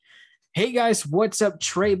Hey guys, what's up?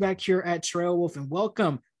 Trey back here at Trail Wolf, and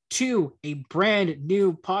welcome to a brand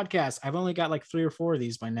new podcast. I've only got like three or four of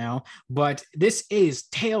these by now, but this is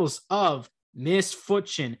Tales of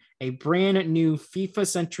Misfortune, a brand new FIFA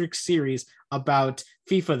centric series about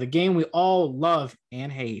FIFA, the game we all love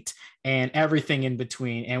and hate, and everything in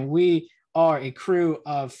between. And we are a crew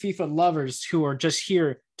of FIFA lovers who are just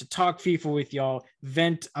here to talk FIFA with y'all,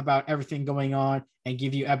 vent about everything going on, and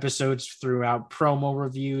give you episodes throughout promo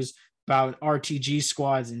reviews about RTG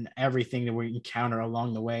squads and everything that we encounter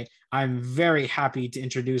along the way. I'm very happy to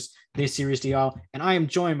introduce this series to y'all, and I am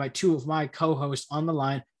joined by two of my co-hosts on the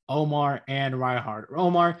line, Omar and Reinhard.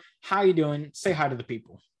 Omar, how you doing? Say hi to the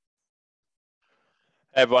people.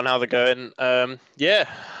 Hey everyone, how's it going? Yeah,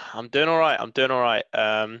 I'm doing all right.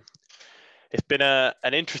 It's been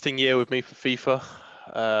an interesting year with me for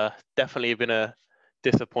FIFA. Definitely been a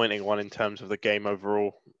disappointing one in terms of the game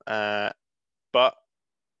overall. But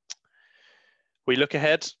we look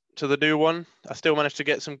ahead to the new one. I still managed to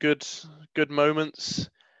get some good moments,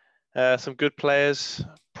 some good players.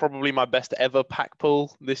 Probably my best ever pack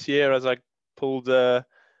pull this year, as I pulled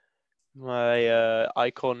my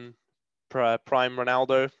icon Prime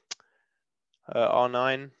Ronaldo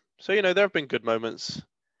R9. So there have been good moments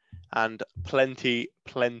and plenty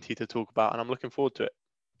to talk about, and I'm looking forward to it.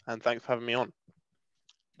 And thanks for having me on.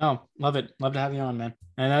 Oh, love it. Love to have you on, man.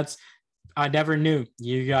 And I never knew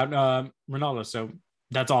you got Ronaldo, so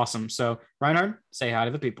that's awesome. So Reinhard, say hi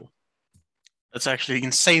to the people. That's actually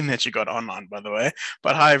insane that you got online, by the way.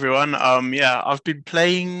 But hi everyone. Yeah, I've been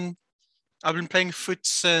playing foot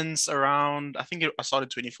since around, I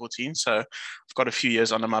started 2014, so I've got a few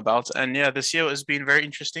years under my belt. And yeah, this year has been very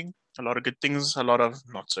interesting. A lot of good things, a lot of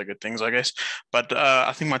not so good things, I guess. But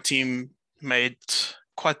I think my team made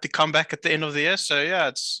quite the comeback at the end of the year. So yeah,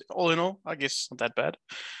 it's all in all, I guess, not that bad.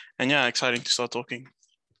 And yeah, exciting to start talking.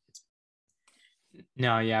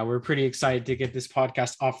 No, yeah, we're pretty excited to get this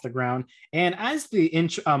podcast off the ground. And as the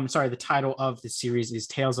title of the series is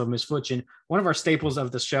Tales of Misfortune, one of our staples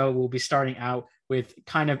of the show will be starting out with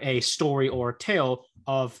kind of a story or tale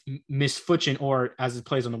of misfortune, or as it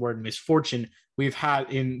plays on the word misfortune, we've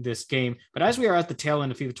had in this game. But as we are at the tail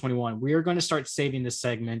end of FIFA 21, we are going to start saving this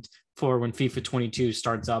segment for when FIFA 22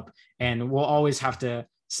 starts up, and we'll always have to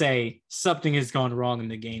say something has gone wrong in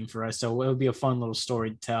the game for us. So it'll be a fun little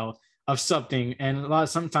story to tell of something, and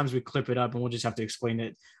sometimes we clip it up and we'll just have to explain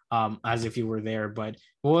it as if you were there, but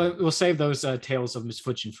we'll save those tales of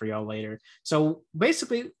misfortune for y'all later. So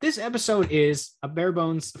basically this episode is a bare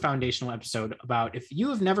bones foundational episode about if you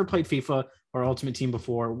have never played FIFA or Ultimate Team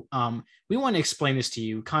before. We want to explain this to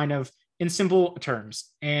you kind of in simple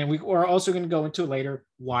terms, and we are also going to go into later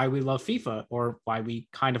why we love FIFA, or why we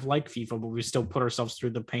kind of like FIFA but we still put ourselves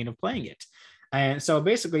through the pain of playing it. And so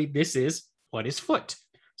basically this is what is FUT.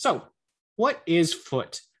 So, what is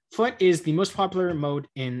FUT? FUT is the most popular mode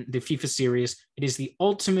in the FIFA series. It is the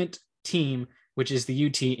Ultimate Team, which is the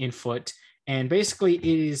UT in FUT. And basically, it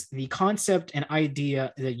is the concept and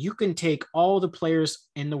idea that you can take all the players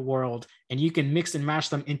in the world and you can mix and match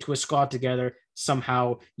them into a squad together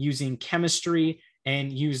somehow using chemistry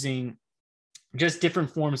and using just different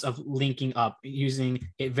forms of linking up.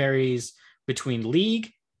 It varies between league,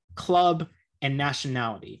 club, and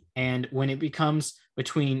nationality. And when it becomes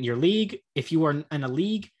between your league, if you are in a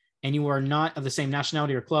league and you are not of the same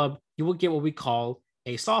nationality or club, you will get what we call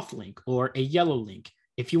a soft link or a yellow link.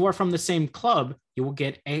 If you are from the same club, you will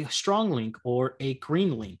get a strong link or a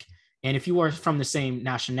green link. And if you are from the same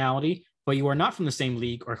nationality, but you are not from the same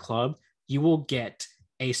league or club, you will get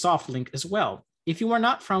a soft link as well. If you are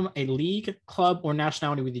not from a league, club, or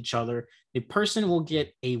nationality with each other, the person will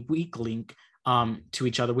get a weak link to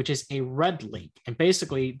each other, which is a red link. And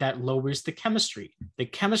basically that lowers the chemistry. The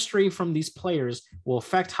chemistry from these players will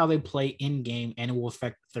affect how they play in game, and it will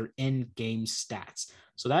affect their in-game stats.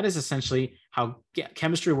 So that is essentially how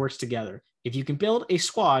chemistry works together. If you can build a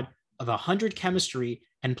squad of 100 chemistry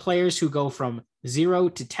and players who go from 0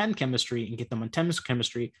 to 10 chemistry and get them on 10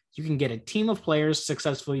 chemistry, you can get a team of players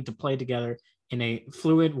successfully to play together in a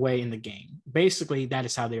fluid way in the game. Basically, that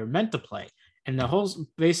is how they are meant to play. And the whole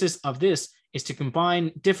basis of this is to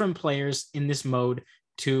combine different players in this mode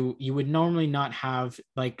you would normally not have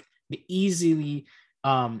like the easily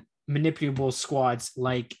manipulable squads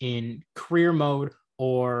like in career mode,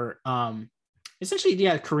 or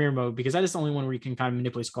career mode, because that is the only one where you can kind of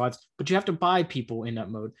manipulate squads, but you have to buy people in that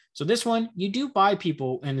mode. So this one, you do buy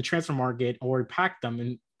people in the transfer market or pack them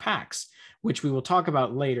in packs, which we will talk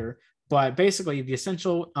about later. But basically the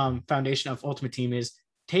essential foundation of Ultimate Team is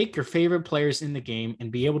take your favorite players in the game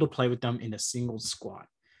and be able to play with them in a single squad.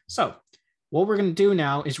 So what we're going to do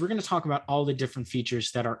now is we're going to talk about all the different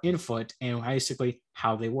features that are in Foot and basically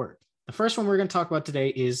how they work. The first one we're going to talk about today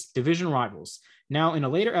is Division Rivals. Now, in a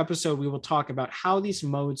later episode, we will talk about how these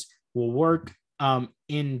modes will work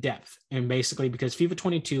in depth, and basically because FIFA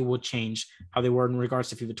 22 will change how they were in regards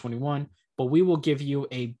to FIFA 21, but we will give you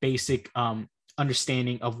a basic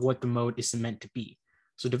understanding of what the mode is meant to be.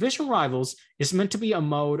 So Division Rivals is meant to be a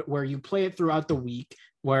mode where you play it throughout the week,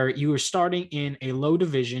 where you are starting in a low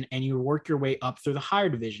division and you work your way up through the higher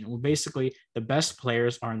division. Well, basically, the best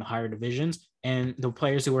players are in the higher divisions, and the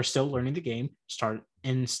players who are still learning the game start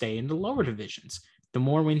and stay in the lower divisions. The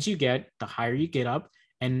more wins you get, the higher you get up,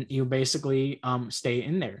 and you basically stay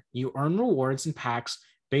in there. You earn rewards and packs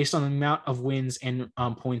based on the amount of wins and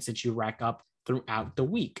points that you rack up throughout the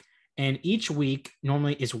week. And each week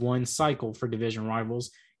normally is one cycle for Division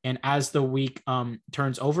Rivals. And as the week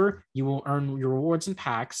turns over, you will earn your rewards and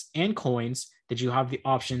packs and coins that you have the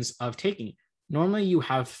options of taking. Normally, you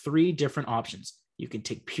have 3 different options. You can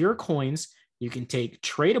take pure coins, you can take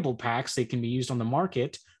tradable packs that can be used on the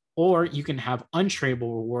market, or you can have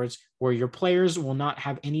untradeable rewards where your players will not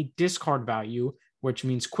have any discard value, which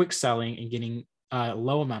means quick selling and getting a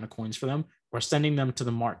low amount of coins for them or sending them to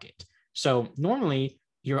the market. So normally,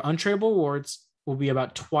 your untradeable rewards will be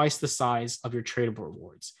about twice the size of your tradable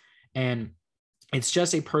rewards. And it's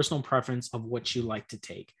just a personal preference of what you like to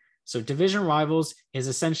take. So Division Rivals is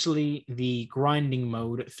essentially the grinding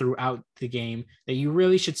mode throughout the game that you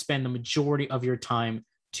really should spend the majority of your time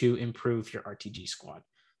to improve your RTG squad.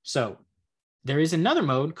 So there is another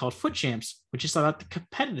mode called Foot Champs, which is about the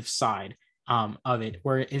competitive side of it,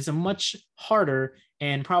 where it is a much harder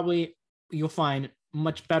and probably you'll find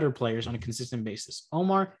much better players on a consistent basis.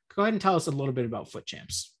 Omar, go ahead and tell us a little bit about Foot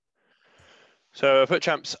Champs. So Foot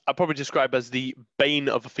Champs, I'll probably describe as the bane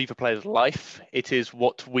of a FIFA player's life. It is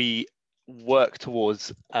what we work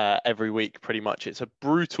towards every week, pretty much. It's a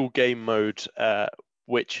brutal game mode,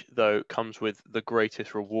 which, though, comes with the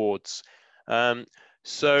greatest rewards.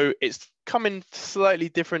 So it's come in slightly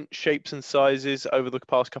different shapes and sizes over the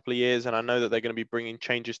past couple of years, and I know that they're going to be bringing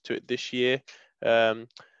changes to it this year.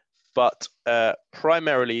 But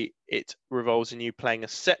primarily, it revolves in you playing a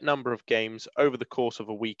set number of games over the course of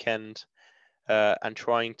a weekend and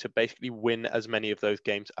trying to basically win as many of those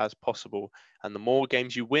games as possible. And the more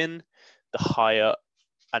games you win, the higher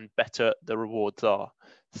and better the rewards are.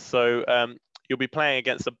 So you'll be playing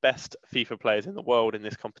against the best FIFA players in the world in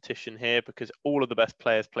this competition here, because all of the best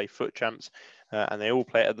players play Foot Champs and they all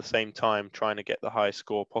play it at the same time, trying to get the highest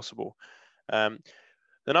score possible. The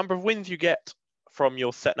number of wins you get from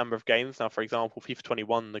your set number of games. Now, for example, FIFA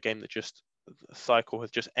 21, the game that the cycle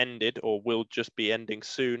has just ended or will just be ending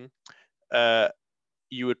soon,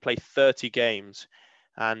 you would play 30 games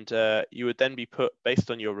and you would then be put,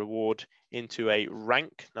 based on your reward, into a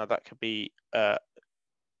rank. Now, that could be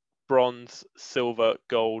bronze, silver,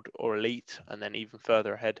 gold, or elite, and then even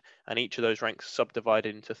further ahead. And each of those ranks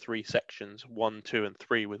subdivided into 3 sections, 1, 2, and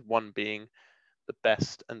 3, with 1 being the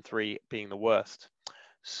best and 3 being the worst.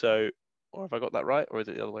 So, or have I got that right, or is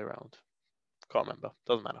it the other way around? Can't remember.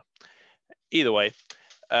 Doesn't matter. Either way,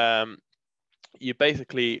 you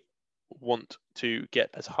basically want to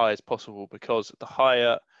get as high as possible, because the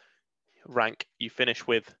higher rank you finish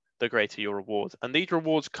with, the greater your rewards. And these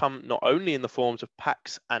rewards come not only in the forms of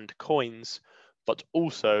packs and coins, but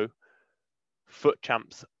also Foot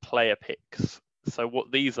Champs player picks. So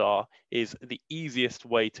what these are is the easiest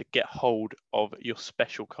way to get hold of your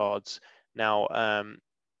special cards. Now,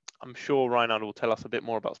 I'm sure Reinhard will tell us a bit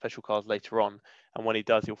more about special cards later on, and when he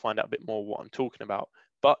does, you'll find out a bit more what I'm talking about.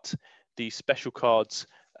 But these special cards,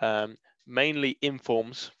 mainly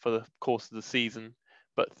informs for the course of the season,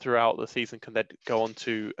 but throughout the season can then go on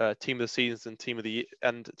to Team of the Seasons and Team of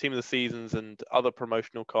the Seasons and other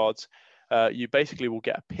promotional cards. You basically will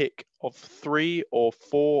get a pick of 3 or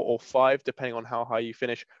 4 or 5, depending on how high you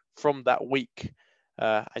finish from that week.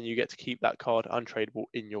 And you get to keep that card untradeable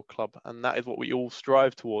in your club. And that is what we all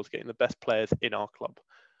strive towards, getting the best players in our club,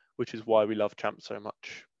 which is why we love Champs so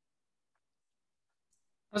much.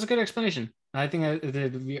 That's a good explanation. I think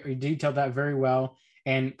you detailed that very well.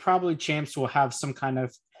 And probably Champs will have some kind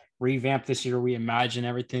of revamp this year. We imagine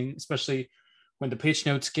everything, especially when the pitch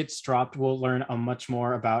notes gets dropped, we'll learn much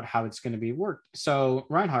more about how it's going to be worked. So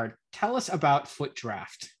Reinhard, tell us about Foot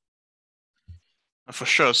Draft. For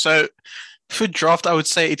sure. So Foot Draft, I would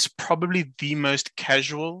say it's probably the most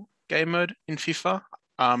casual game mode in FIFA.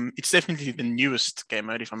 It's definitely the newest game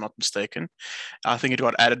mode, if I'm not mistaken. I think it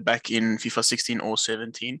got added back in FIFA 16 or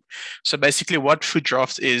 17. So basically what Foot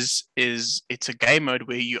Draft is it's a game mode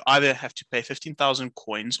where you either have to pay 15,000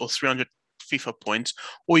 coins or 300 FIFA points,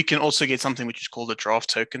 or you can also get something which is called a draft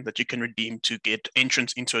token that you can redeem to get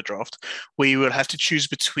entrance into a draft, where you will have to choose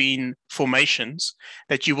between formations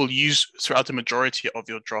that you will use throughout the majority of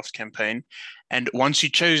your draft campaign. And once you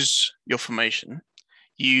chose your formation,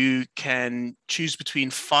 you can choose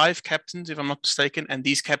between 5 captains, if I'm not mistaken, and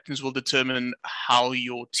these captains will determine how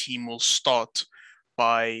your team will start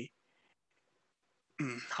by,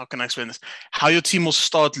 how can I explain this? How your team will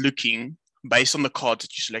start looking based on the cards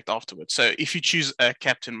that you select afterwards. So if you choose a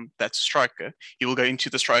captain that's a striker, he will go into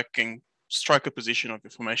the striker position of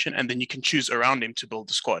your formation, and then you can choose around him to build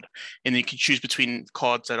the squad. And then you can choose between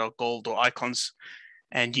cards that are gold or icons,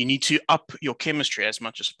 and you need to up your chemistry as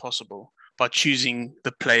much as possible by choosing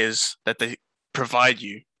the players that they provide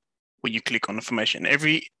you when you click on the formation.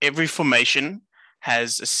 Every formation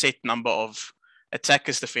has a set number of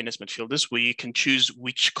attackers, defenders, midfielders, where you can choose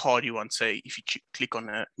which card you want. Say, if you click on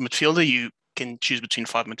a midfielder, you can choose between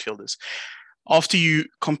 5 midfielders. After you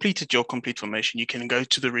completed your complete formation, you can go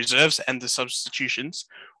to the reserves and the substitutions,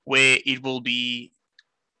 where it will be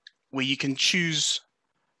where you can choose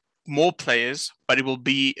more players, but it will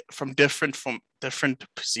be from different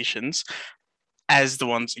positions as the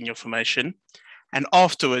ones in your formation. And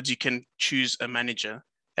afterwards, you can choose a manager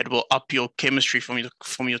that will up your chemistry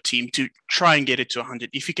from your team to try and get it to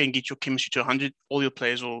 100. If you can get your chemistry to 100, all your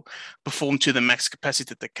players will perform to the max capacity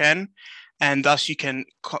that they can, and thus you can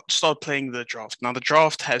start playing the draft. Now, the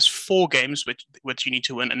draft has 4 games which you need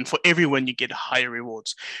to win, and for every win, you get higher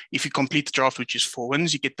rewards. If you complete the draft, which is 4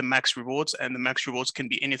 wins, you get the max rewards, and the max rewards can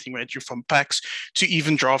be anything ranging from packs to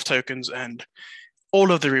even draft tokens, and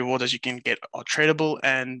all of the rewards that you can get are tradable,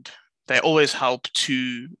 and they always help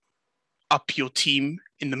to up your team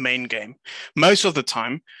in the main game. Most of the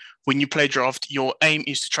time, when you play draft, your aim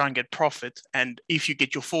is to try and get profit. And if you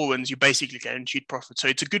get your 4 wins, you basically guaranteed profit. So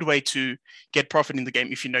it's a good way to get profit in the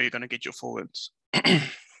game if you know you're going to get your 4 wins. There's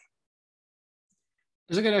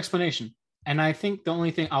a good explanation. And I think the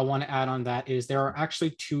only thing I want to add on that is there are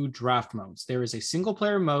actually 2 draft modes. There is a single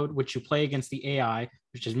player mode, which you play against the AI,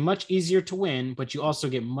 which is much easier to win, but you also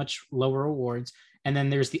get much lower rewards. And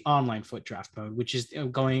then there's the online foot draft mode, which is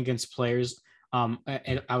going against players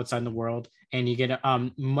outside in the world, and you get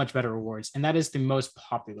much better rewards. And that is the most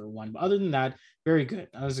popular one. But other than that, very good.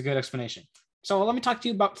 That was a good explanation. So let me talk to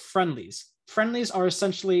you about friendlies. Friendlies are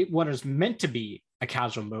essentially what is meant to be a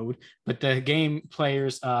casual mode, but the game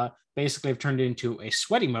players basically have turned it into a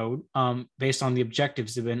sweaty mode based on the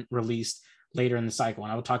objectives that have been released later in the cycle.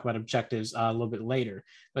 And I will talk about objectives a little bit later.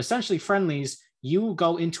 But essentially, friendlies, you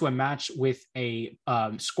go into a match with a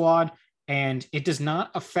squad, and it does not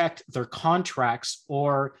affect their contracts,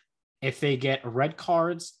 or if they get red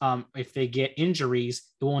cards, if they get injuries,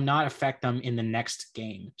 it will not affect them in the next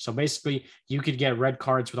game. So basically, you could get red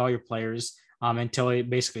cards with all your players until it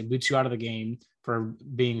basically boots you out of the game for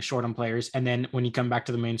being short on players. And then when you come back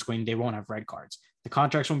to the main screen, they won't have red cards. The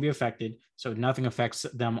contracts won't be affected, so nothing affects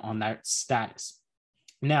them on that status.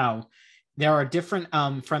 Now, there are different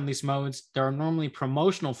friendlies modes. There are normally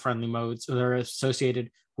promotional friendly modes that are associated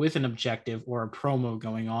with an objective or a promo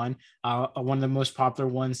going on. One of the most popular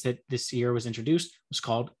ones that this year was introduced was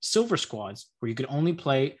called Silver Squads, where you could only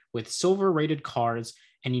play with silver rated cards,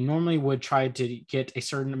 and you normally would try to get a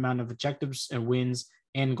certain amount of objectives and wins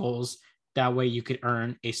and goals. That way you could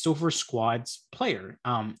earn a Silver Squads player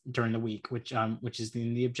during the week, which is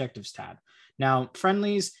in the objectives tab. Now,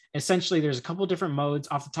 friendlies, essentially, there's a couple different modes.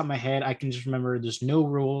 Off the top of my head, I can just remember there's no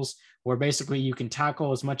rules, where basically you can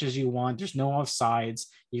tackle as much as you want. There's no offsides.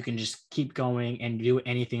 You can just keep going and do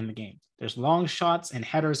anything in the game. There's long shots and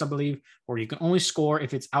headers, I believe, where you can only score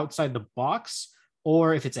if it's outside the box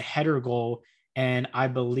or if it's a header goal. And I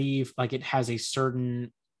believe like it has a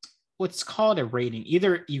certain, what's called a rating.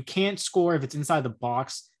 Either you can't score if it's inside the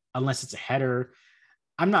box unless it's a header.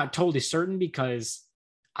 I'm not totally certain because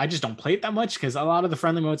I just don't play it that much, because a lot of the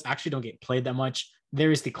friendly modes actually don't get played that much.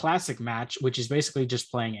 There is the classic match, which is basically just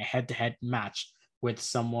playing a head-to-head match with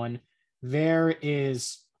someone. There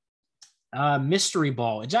is mystery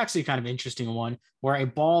ball. It's actually kind of an interesting one, where a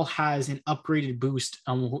ball has an upgraded boost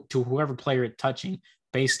to whoever player it's touching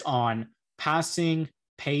based on passing,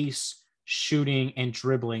 pace, shooting, and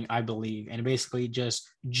dribbling, I believe. And it basically just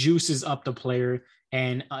juices up the player.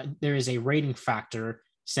 And there is a rating factor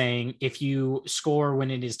saying if you score when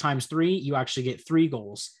it is times 3, you actually get 3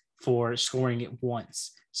 goals for scoring it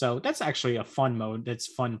once. So that's actually a fun mode. That's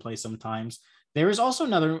fun to play sometimes. There is also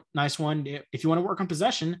another nice one. If you want to work on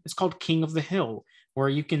possession, it's called King of the Hill, where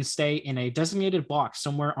you can stay in a designated box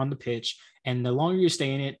somewhere on the pitch. And the longer you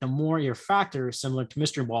stay in it, the more your factor, similar to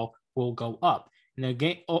Mystery Ball, will go up. And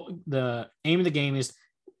the aim of the game is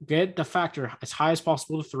get the factor as high as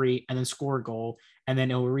possible to 3, and then score a goal, and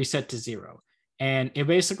then it will reset to 0. And it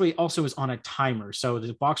basically also is on a timer. So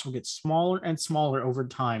the box will get smaller and smaller over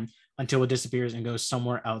time until it disappears and goes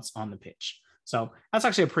somewhere else on the pitch. So that's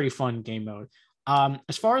actually a pretty fun game mode.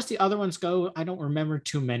 As far as the other ones go, I don't remember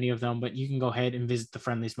too many of them, but you can go ahead and visit the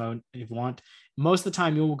friendlies mode if you want. Most of the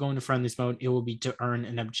time you will go into friendlies mode, it will be to earn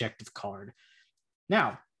an objective card.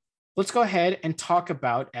 Now, let's go ahead and talk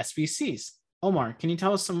about SBCs. Omar, can you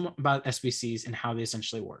tell us some about SBCs and how they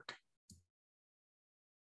essentially work?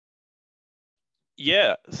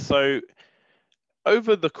 Yeah, so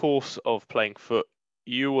over the course of playing Foot,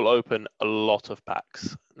 you will open a lot of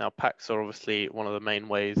packs. Now, packs are obviously one of the main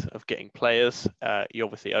ways of getting players. You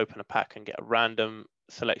obviously open a pack and get a random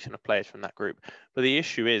selection of players from that group. But the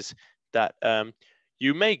issue is that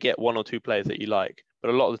you may get 1 or 2 players that you like,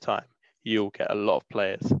 but a lot of the time you'll get a lot of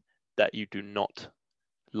players that you do not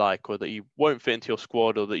like, or that you won't fit into your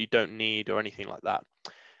squad, or that you don't need, or anything like that.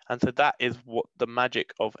 And so that is what the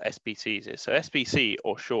magic of SBCs is. So SBC,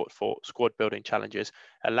 or short for Squad Building Challenges,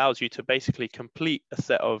 allows you to basically complete a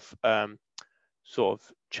set of sort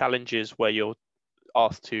of challenges where you're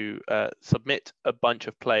asked to submit a bunch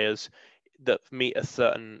of players that meet a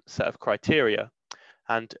certain set of criteria.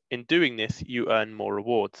 And in doing this, you earn more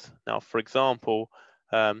rewards. Now, for example,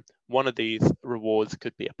 one of these rewards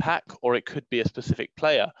could be a pack, or it could be a specific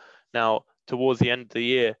player. Now, towards the end of the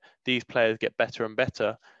year, these players get better and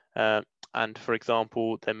better. And for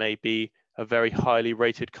example, there may be a very highly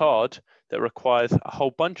rated card that requires a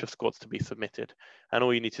whole bunch of squads to be submitted. And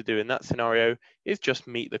all you need to do in that scenario is just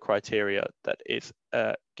meet the criteria that is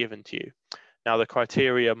given to you. Now, the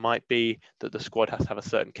criteria might be that the squad has to have a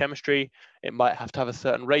certain chemistry. It might have to have a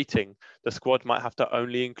certain rating. The squad might have to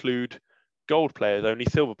only include gold players, only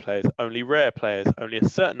silver players, only rare players, only a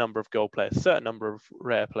certain number of gold players, certain number of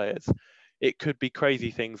rare players. It could be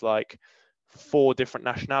crazy things like 4 different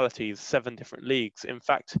nationalities, 7 different leagues. In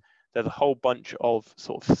fact, there's a whole bunch of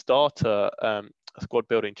sort of starter squad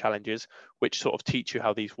building challenges which sort of teach you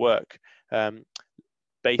how these work.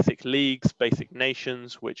 Basic leagues, basic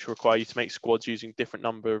nations, which require you to make squads using different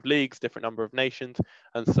number of leagues, different number of nations,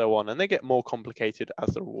 and so on. And they get more complicated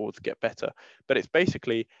as the rewards get better. But it's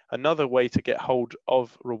basically another way to get hold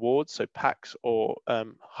of rewards, so packs or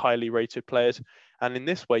highly rated players. And in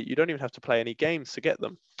this way, you don't even have to play any games to get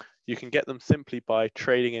them. You can get them simply by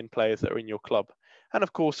trading in players that are in your club. And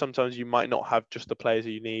of course, sometimes you might not have just the players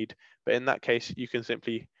you need, but in that case, you can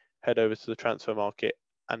simply head over to the transfer market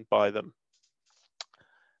and buy them.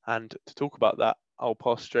 And to talk about that, I'll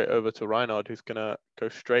pass straight over to Reinhard, who's going to go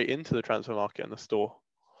straight into the transfer market and the store.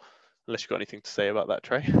 Unless you've got anything to say about that,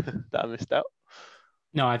 Trey, that I missed out.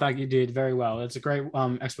 No, I thought you did very well. It's a great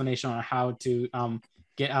explanation on how to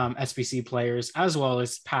get SBC players as well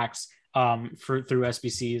as packs through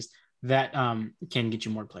SBCs that can get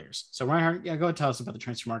you more players. So Reinhard, go and tell us about the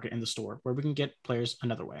transfer market and the store where we can get players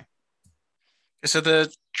another way. So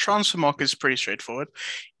the transfer market is pretty straightforward.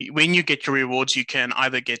 When you get your rewards, you can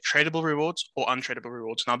either get tradable rewards or untradable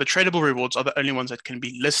rewards. Now, the tradable rewards are the only ones that can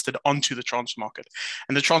be listed onto the transfer market.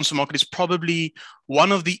 And the transfer market is probably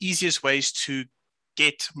one of the easiest ways to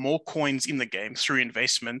get more coins in the game through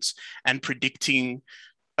investments and predicting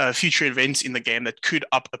future events in the game that could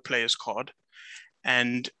up a player's card.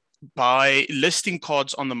 And by listing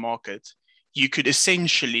cards on the market, you could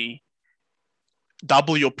essentially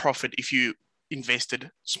double your profit if you invested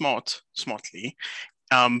smartly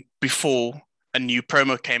before a new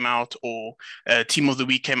promo came out or a team of the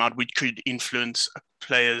week came out, which could influence a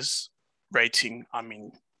player's rating,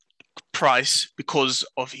 price, because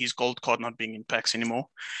of his gold card not being in packs anymore.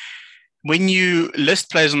 When you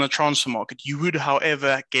list players on the transfer market, you would,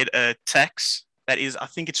 however, get a tax that is, I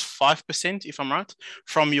think it's 5%, if I'm right,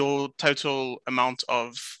 from your total amount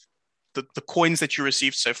of the coins that you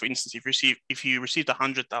received. So for instance, if you received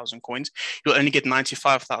 100,000 coins, you'll only get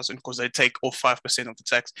 95,000 because they take off 5% of the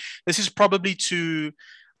tax. This is probably to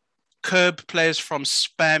curb players from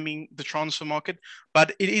spamming the transfer market,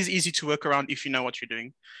 but it is easy to work around if you know what you're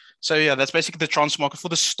doing. So yeah, that's basically the transfer market. For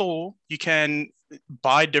the store, you can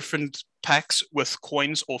buy different packs with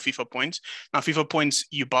coins or FIFA points. Now, FIFA points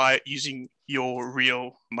you buy using your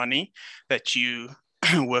real money that you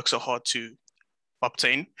work so hard to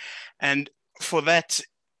obtain, and for that,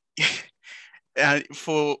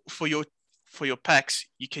 for your packs,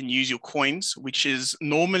 you can use your coins, which is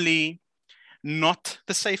normally not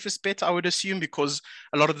the safest bet, I would assume, because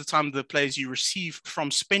a lot of the time the players you receive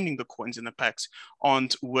from spending the coins in the packs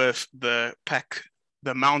aren't worth the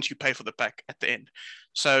amount you pay for the pack at the end.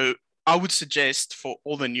 So I would suggest for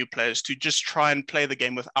all the new players to just try and play the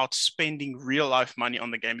game without spending real life money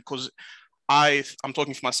on the game, because I'm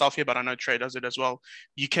talking for myself here, but I know Trey does it as well.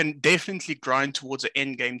 You can definitely grind towards an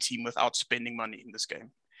end game team without spending money in this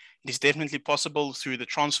game. It is definitely possible through the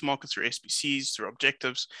transfer market, through SBCs, through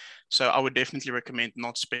objectives. So I would definitely recommend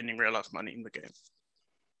not spending real life money in the game.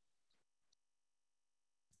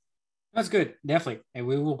 That's good, definitely. And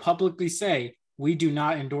we will publicly say we do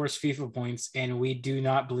not endorse FIFA points, and we do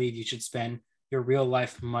not believe you should spend your real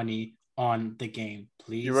life money on the game,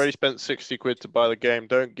 please. You already spent 60 quid to buy the game.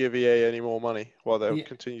 Don't give EA any more money while they'll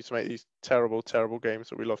continue to make these terrible, terrible games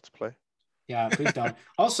that we love to play. Yeah, please don't.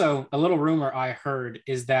 Also, a little rumor I heard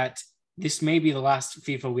is that this may be the last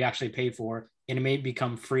FIFA we actually pay for, and it may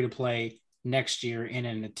become free to play next year in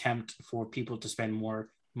an attempt for people to spend more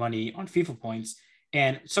money on FIFA points.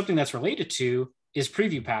 And something that's related to is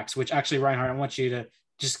preview packs, which actually, Reinhardt, I want you to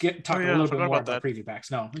just talk a little bit more about preview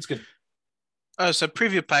packs. No, it's good. So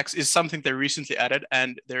preview packs is something they recently added,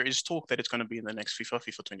 and there is talk that it's going to be in the next FIFA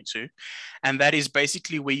 22. And that is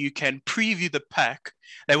basically where you can preview the pack.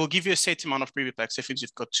 They will give you a set amount of preview packs. If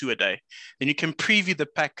you've got 2 a day, then you can preview the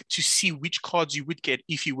pack to see which cards you would get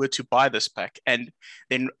if you were to buy this pack. And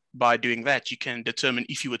then by doing that, you can determine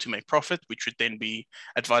if you were to make profit, which would then be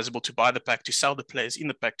advisable to buy the pack, to sell the players in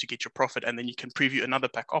the pack to get your profit. And then you can preview another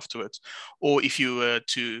pack afterwards. Or if you were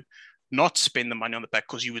to not spend the money on the pack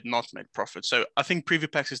because you would not make profit. So I think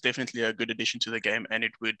preview packs is definitely a good addition to the game, and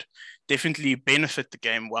it would definitely benefit the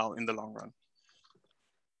game well in the long run.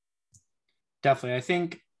 Definitely. I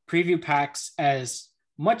think preview packs, as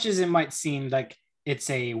much as it might seem like it's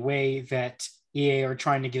a way that EA are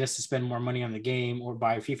trying to get us to spend more money on the game or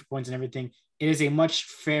buy FIFA points and everything, it is a much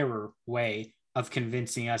fairer way of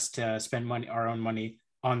convincing us to spend our own money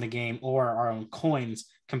on the game or our own coins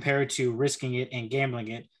compared to risking it and gambling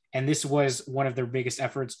it. And this was one of their biggest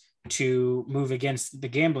efforts to move against the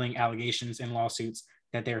gambling allegations and lawsuits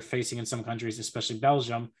that they're facing in some countries, especially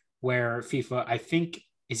Belgium, where FIFA, I think,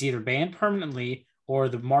 is either banned permanently or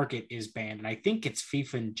the market is banned. And I think it's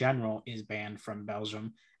FIFA in general is banned from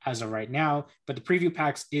Belgium as of right now. But the preview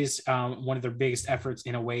packs is one of their biggest efforts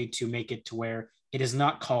in a way to make it to where it is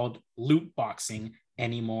not called loot boxing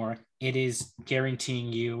anymore. It is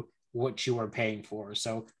guaranteeing you what you are paying for.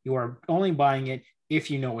 So you are only buying it if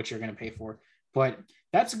you know what you're going to pay for. But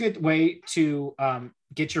that's a good way to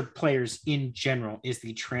get your players in general, is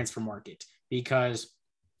the transfer market, because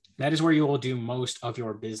that is where you will do most of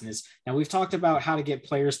your business. Now, we've talked about how to get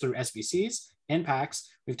players through SBCs and packs.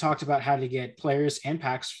 We've talked about how to get players and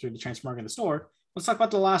packs through the transfer market in the store. Let's talk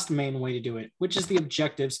about the last main way to do it, which is the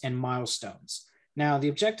objectives and milestones. Now, the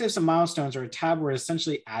objectives and milestones are a tab where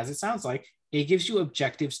essentially, as it sounds like, it gives you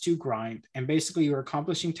objectives to grind. And basically, you're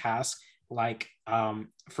accomplishing tasks like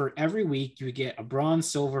for every week, you get a bronze,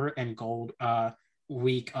 silver, and gold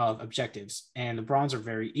week of objectives. And the bronze are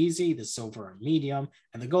very easy, the silver are medium,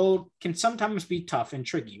 and the gold can sometimes be tough and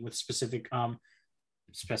tricky with specific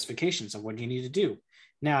specifications of what you need to do.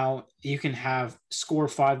 Now, you can have score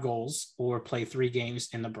 5 goals or play 3 games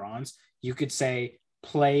in the bronze. You could say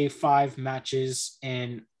play 5 matches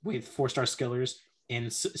with 4-star skillers in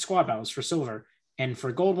squad battles for silver. And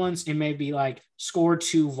for gold ones, it may be like score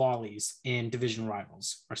 2 volleys in division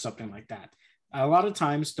rivals or something like that. A lot of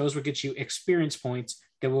times, those will get you experience points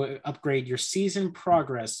that will upgrade your season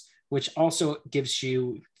progress, which also gives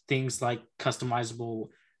you things like customizable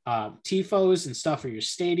TIFOs and stuff for your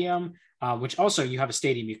stadium, which also you have a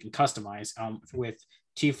stadium you can customize with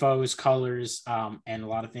TIFOs, colors, and a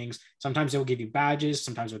lot of things. Sometimes it will give you badges.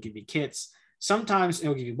 Sometimes it will give you kits. Sometimes it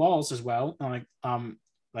will give you balls as well,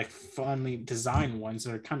 like funly designed ones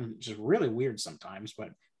that are kind of just really weird sometimes,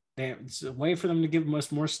 but it's a way for them to give us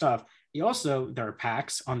more stuff. There are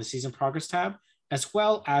packs on the season progress tab, as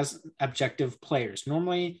well as objective players.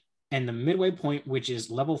 Normally in the midway point, which is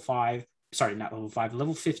level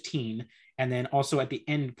 15, and then also at the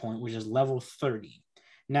end point, which is level 30.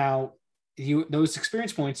 Now, those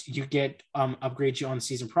experience points you get upgrade you on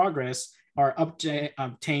season progress are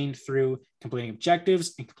obtained through completing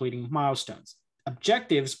objectives and completing milestones.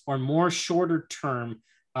 Objectives are more shorter term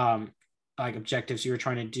like objectives you're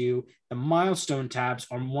trying to do. The milestone tabs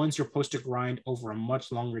are ones you're supposed to grind over a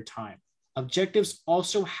much longer time. Objectives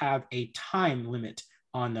also have a time limit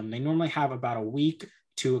on them. They normally have about a week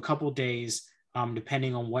to a couple days,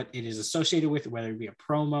 depending on what it is associated with, whether it be a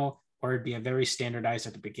promo or it'd be a very standardized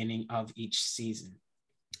at the beginning of each season.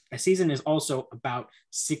 A season is also about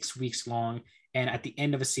 6 weeks long, and at the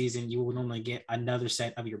end of a season, you will normally get another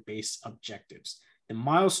set of your base objectives. The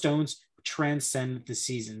milestones transcend the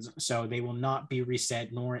seasons, so they will not be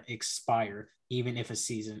reset nor expire, even if a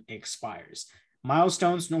season expires.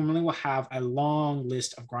 Milestones normally will have a long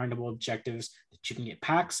list of grindable objectives that you can get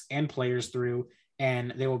packs and players through,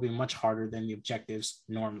 and they will be much harder than the objectives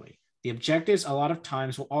normally. The objectives a lot of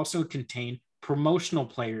times will also contain promotional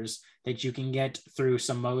players that you can get through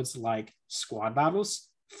some modes like squad battles,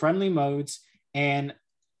 friendly modes, and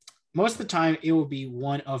most of the time it will be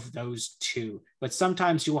one of those two. But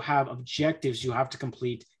sometimes you will have objectives you have to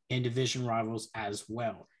complete in division rivals as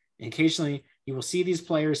well. And occasionally you will see these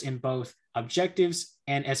players in both objectives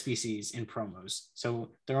and SBCs in promos.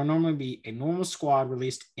 So there will normally be a normal squad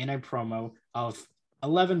released in a promo of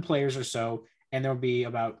 11 players or so, and there will be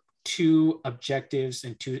about 2 objectives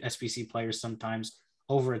and 2 SBC players sometimes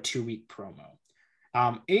over a 2-week promo.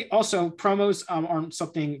 Also, promos aren't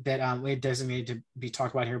something that we had designated to be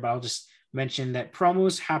talked about here, but I'll just mention that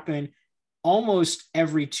promos happen almost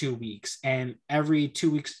every 2 weeks, and every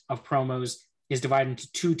 2 weeks of promos is divided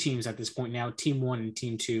into 2 teams at this point now, Team 1 and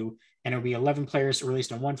Team 2, and it'll be 11 players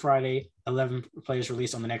released on one Friday, 11 players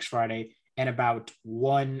released on the next Friday, and about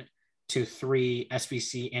 1 to 3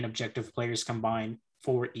 SBC and objective players combined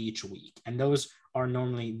for each week. And those are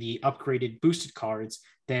normally the upgraded boosted cards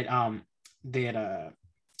that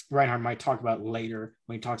Reinhard might talk about later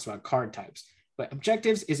when he talks about card types. But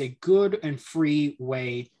objectives is a good and free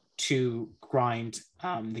way to grind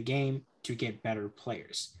the game to get better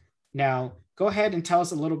players. Now, go ahead and tell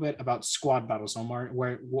us a little bit about squad battles, Omar,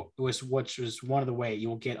 which was one of the way you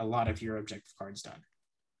will get a lot of your objective cards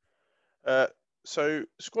done. So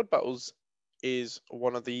squad battles is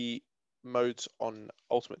one of the modes on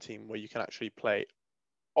Ultimate Team where you can actually play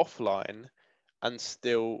offline and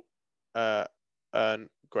still earn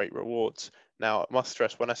great rewards. Now, I must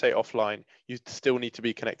stress, when I say offline, you still need to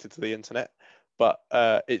be connected to the internet, but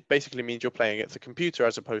it basically means you're playing against a computer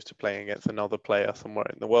as opposed to playing against another player somewhere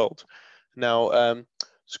in the world. Now,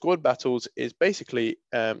 squad battles is basically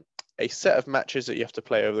a set of matches that you have to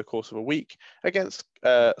play over the course of a week against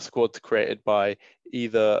squads created by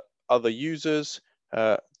either other users,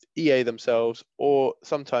 EA themselves, or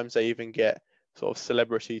sometimes they even get sort of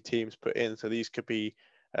celebrity teams put in. So these could be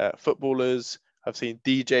footballers. I've seen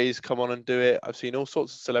DJs come on and do it. I've seen all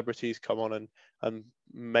sorts of celebrities come on and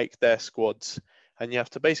make their squads. And you have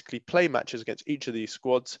to basically play matches against each of these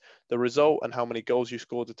squads. The result and how many goals you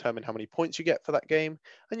score determine how many points you get for that game.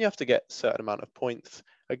 And you have to get a certain amount of points.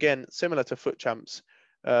 Again, similar to Foot Champs,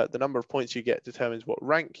 the number of points you get determines what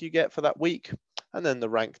rank you get for that week. And then the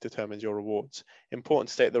rank determines your rewards. Important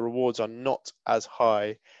to state the rewards are not as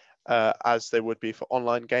high as they would be for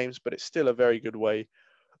online games, but it's still a very good way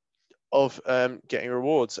of getting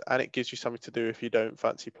rewards, and it gives you something to do if you don't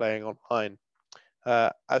fancy playing online.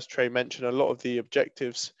 As Trey mentioned, a lot of the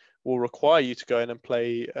objectives will require you to go in and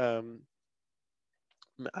play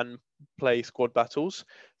squad battles.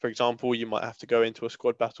 For example, you might have to go into a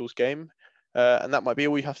squad battles game, and that might be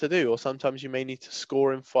all you have to do. Or sometimes you may need to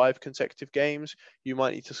score in 5 consecutive games. You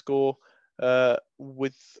might need to score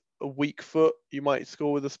with a weak foot. You might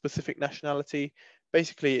score with a specific nationality.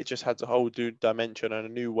 Basically, it just adds a whole new dimension and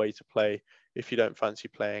a new way to play if you don't fancy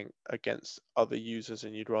playing against other users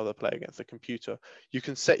and you'd rather play against a computer. You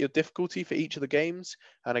can set your difficulty for each of the games.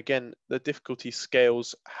 And again, the difficulty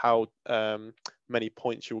scales how many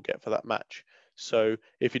points you will get for that match. So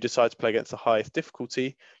if you decide to play against the highest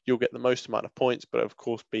difficulty, you'll get the most amount of points, but of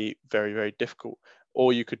course be very, very difficult.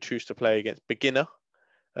 Or you could choose to play against beginner,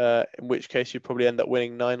 in which case you probably end up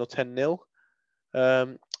winning 9 or 10-0.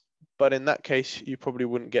 But in that case, you probably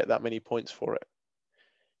wouldn't get that many points for it.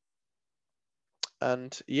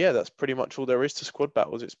 And yeah, that's pretty much all there is to squad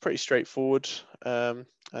battles. It's pretty straightforward, and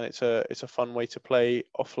it's a fun way to play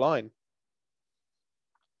offline.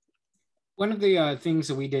 One of the things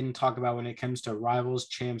that we didn't talk about when it comes to rivals,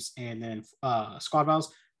 champs, and then squad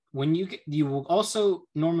battles, when you will also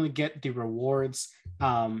normally get the rewards.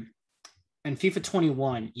 In FIFA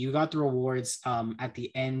 21, you got the rewards at the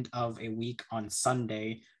end of a week on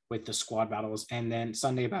Sunday with the squad battles, and then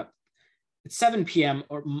Sunday about 7 p.m.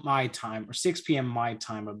 or my time, or 6 p.m. my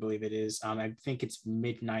time, I believe it is. I think it's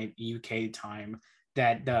midnight UK time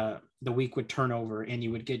that the week would turn over, and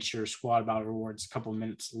you would get your squad battle rewards a couple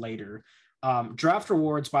minutes later. Draft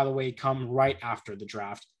rewards, by the way, come right after the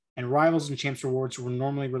draft, and rivals and champs rewards were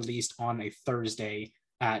normally released on a Thursday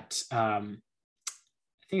at I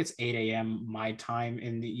think it's 8 a.m. my time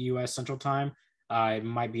in the U.S. Central Time. It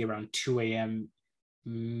might be around 2 a.m.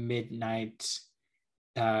 midnight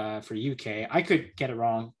for UK. I could get it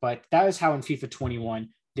wrong, but that is how in FIFA 21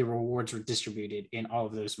 the rewards were distributed in all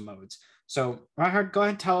of those modes. So Reinhard, go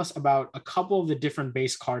ahead and tell us about a couple of the different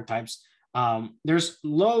base card types. There's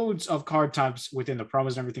loads of card types within the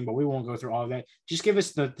promos and everything, but we won't go through all of that. Just give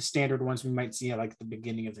us the standard ones we might see at like the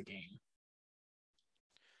beginning of the game.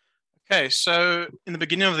 Okay, so in the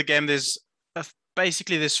beginning of the game, there's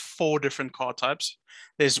basically there's 4 different card types.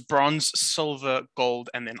 There's bronze, silver, gold,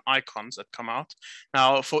 and then icons that come out.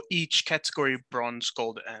 Now, for each category, bronze,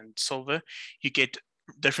 gold, and silver, you get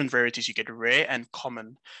different rarities. You get rare and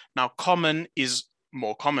common. Now, common is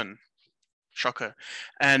more common. Shocker.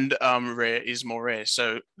 And rare is more rare.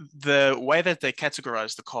 So the way that they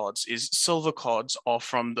categorize the cards is silver cards are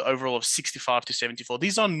from the overall of 65 to 74.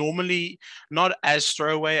 These are normally not as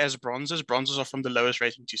throwaway as bronzes. Bronzes are from the lowest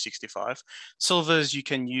rating to 65. Silvers you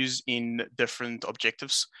can use in different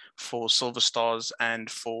objectives for silver stars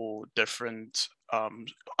and for different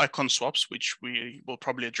icon swaps, which we will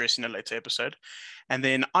probably address in a later episode. And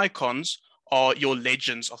then icons are your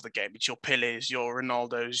legends of the game. It's your Peles, your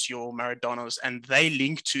Ronaldos, your Maradonas, and they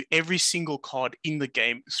link to every single card in the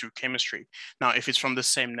game through chemistry. Now, if it's from the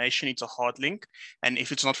same nation, it's a hard link. And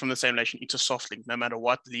if it's not from the same nation, it's a soft link, no matter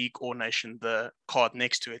what league or nation the card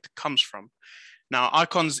next to it comes from. Now,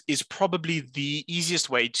 icons is probably the easiest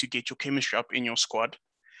way to get your chemistry up in your squad.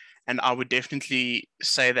 And I would definitely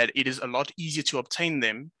say that it is a lot easier to obtain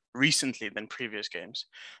them recently than previous games.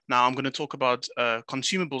 Now I'm going to talk about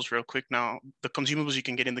consumables real quick. Now the consumables you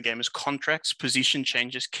can get in the game is contracts, position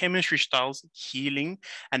changes, chemistry styles, healing,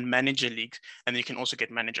 and manager leagues. And you can also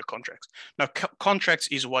get manager contracts. Now contracts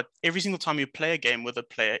is what every single time you play a game with a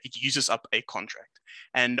player, it uses up a contract.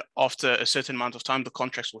 And after a certain amount of time, the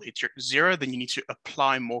contracts will hit 0. Then you need to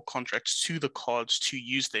apply more contracts to the cards to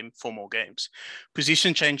use them for more games.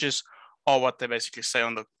 Position changes or what they basically say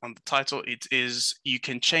on the title. It is you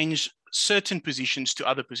can change certain positions to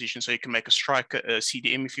other positions. So you can make a striker, a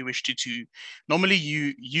CDM if you wish to. Normally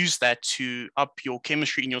you use that to up your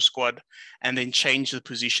chemistry in your squad and then change the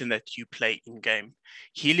position that you play in game.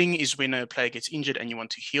 Healing is when a player gets injured and you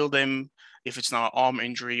want to heal them. If it's now an arm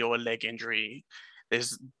injury or a leg injury,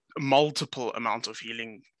 there's multiple amounts of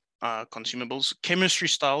healing consumables. Chemistry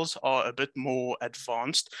styles are a bit more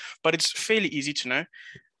advanced, but it's fairly easy to know.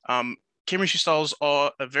 Chemistry styles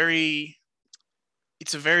are a very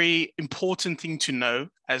important thing to know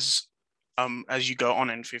as you go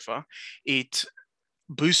on in FIFA. It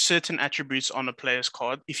boosts certain attributes on a player's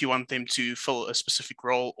card if you want them to fill a specific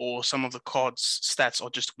role, or some of the card's stats are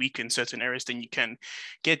just weak in certain areas. Then you can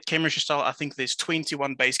get chemistry style. I think there's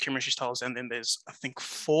 21 base chemistry styles, and then there's I think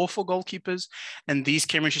 4 for goalkeepers. And these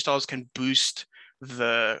chemistry styles can boost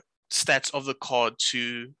the stats of the card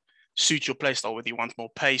to suit your playstyle, whether you want more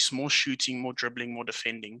pace, more shooting, more dribbling, more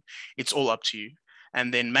defending. It's all up to you.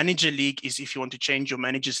 And then manager league is if you want to change your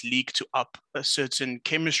manager's league to up a certain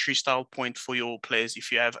chemistry style point for your players. If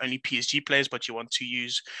you have only PSG players, but you want to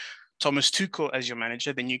use Thomas Tuchel as your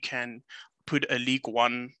manager, then you can put a League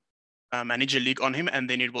One manager league on him, and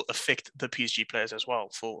then it will affect the PSG players as well,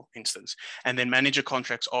 for instance. And then manager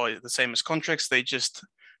contracts are the same as contracts. They just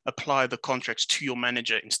apply the contracts to your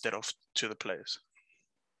manager instead of to the players.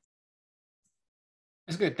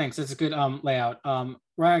 That's good. Thanks. That's a good layout.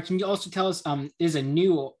 Ryan, can you also tell us is a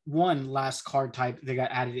new last card type that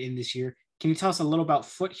got added in this year? Can you tell us a little about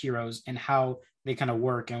Foot Heroes and how they kind of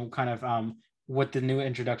work and kind of what the new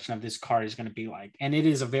introduction of this card is going to be like? And it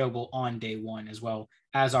is available on day 1 as well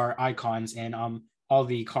as our icons and all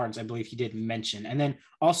the cards I believe he did mention. And then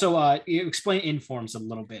also explain informs a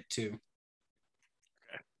little bit too.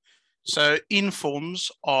 So informs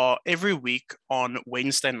are every week on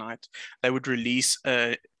Wednesday night, they would release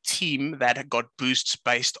a team that got boosts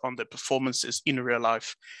based on their performances in real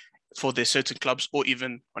life for their certain clubs or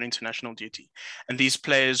even on international duty. And these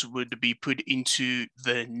players would be put into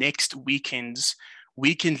the next weekend's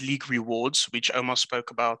weekend league rewards, which Omar spoke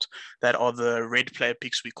about, that are the red player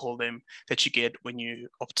picks, we call them, that you get when you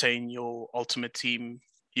obtain your ultimate team,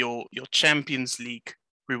 your Champions League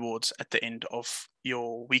rewards at the end of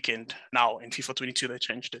your weekend. Now in FIFA 22 they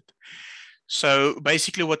changed it. So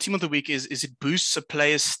basically what team of the week is it boosts a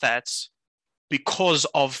player's stats because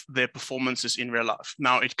of their performances in real life.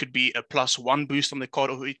 Now it could be a +1 boost on the card,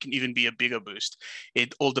 or it can even be a bigger boost.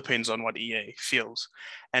 It all depends on what EA feels.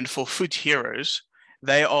 And for Foot Heroes,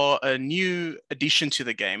 they are a new addition to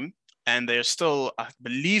the game, and they're still, I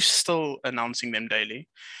believe, still announcing them daily.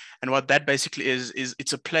 And what that basically is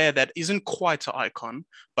it's a player that isn't quite an icon,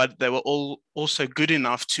 but they were all also good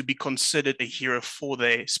enough to be considered a hero for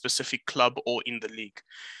their specific club or in the league.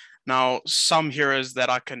 Now, some heroes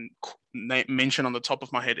that I can mention on the top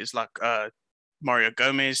of my head is like Mario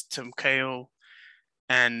Gomez, Tim Cahill,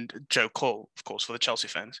 and Joe Cole, of course, for the Chelsea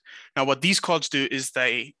fans. Now, what these cards do is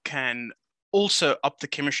they can also up the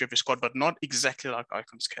chemistry of your squad, but not exactly like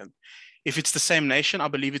icons can. If it's the same nation, I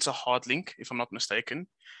believe it's a hard link, if I'm not mistaken.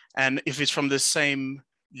 And if it's from the same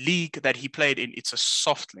league that he played in, it's a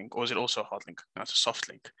soft link. Or is it also a hard link? No, it's a soft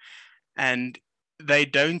link. And they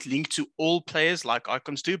don't link to all players like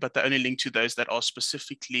icons do, but they only link to those that are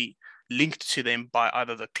specifically linked to them by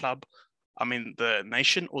either the club, the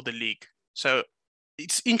nation, or the league. So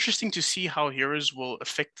it's interesting to see how heroes will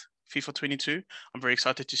affect FIFA 22. I'm very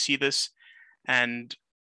excited to see this. And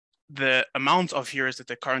the amount of heroes that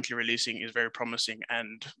they're currently releasing is very promising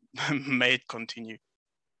and may it continue.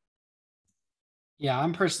 Yeah,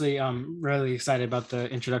 I'm personally really excited about the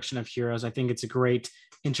introduction of heroes. I think it's a great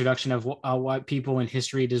introduction of what people in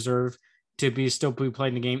history deserve to be still be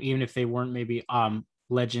playing the game, even if they weren't maybe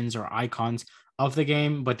legends or icons of the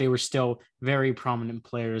game, but they were still very prominent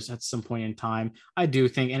players at some point in time. I do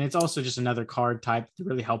think, and it's also just another card type to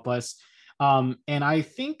really help us. And I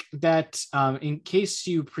think that in case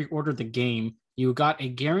you pre-ordered the game, you got a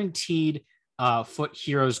guaranteed Foot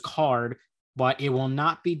Heroes card, but it will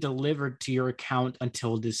not be delivered to your account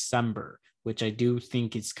until December, which I do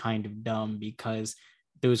think is kind of dumb because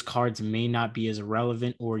those cards may not be as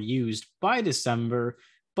relevant or used by December,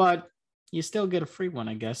 but you still get a free one,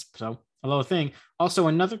 I guess. So a little thing. Also,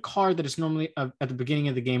 another card that is normally at the beginning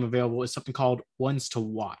of the game available is something called Ones to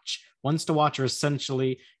Watch. Ones to Watch are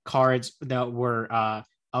essentially cards that were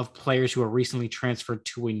of players who are recently transferred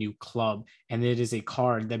to a new club. And it is a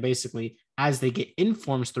card that basically, as they get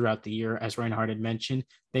informs throughout the year, as Reinhard had mentioned,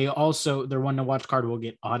 their One to Watch card will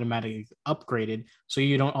get automatically upgraded. So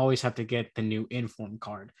you don't always have to get the new inform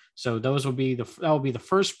card. So that will be the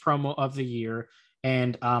first promo of the year.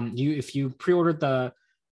 And if you pre-ordered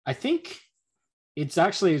I think it's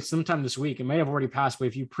actually sometime this week. It may have already passed, but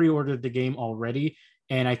if you pre-ordered the game already,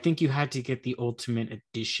 and I think you had to get the Ultimate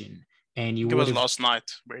Edition, and it was last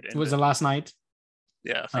night. Was it last night?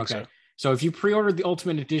 Yeah, I think so. So if you pre-ordered the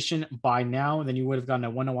Ultimate Edition by now, then you would have gotten a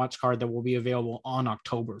One to Watch card that will be available on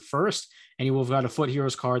October 1st, and you will have got a Foot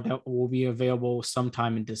Heroes card that will be available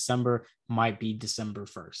sometime in December, might be December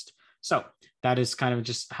 1st. So that is kind of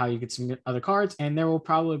just how you get some other cards. And there will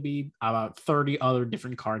probably be about 30 other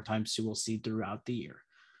different card types you will see throughout the year.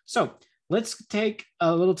 So let's take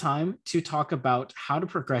a little time to talk about how to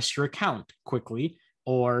progress your account quickly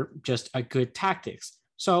or just a good tactics.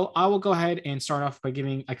 So I will go ahead and start off by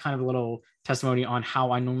giving a kind of a little testimony on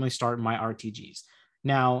how I normally start my RTGs.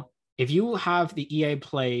 Now, if you have the EA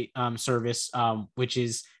Play service, which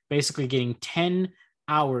is basically getting 10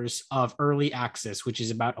 hours of early access, which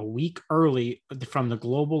is about a week early from the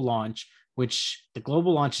global launch, which the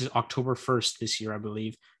global launch is October 1st this year, I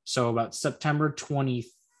believe. So about September 23rd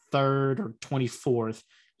or 24th,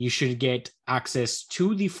 you should get access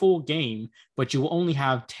to the full game, but you will only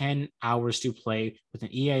have 10 hours to play with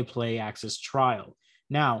an EA Play Access trial.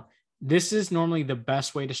 Now, this is normally the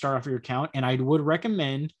best way to start off your account, and I would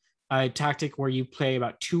recommend a tactic where you pay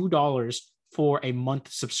about $2 for a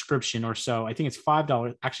month subscription or so. I think it's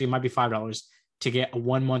 $5. Actually, it might be $5 to get a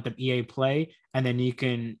 1 month of EA Play, and then you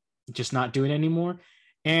can just not do it anymore.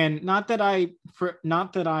 And not that I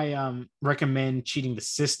recommend cheating the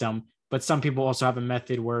system, but some people also have a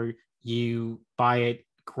method where you buy it,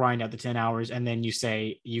 grind out the 10 hours, and then you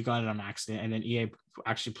say you got it on accident, and then EA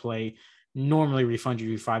actually Play normally refund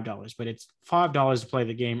you $5, but it's $5 to play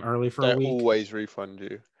the game early for a week. They always refund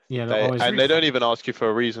you. Yeah, they don't even ask you for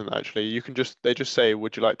a reason. Actually, they just say,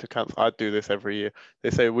 "Would you like to cancel?" I do this every year. They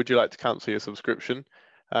say, "Would you like to cancel your subscription?"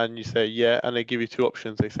 And you say, "Yeah," and they give you two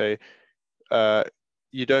options. They say,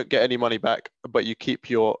 "You don't get any money back, but you keep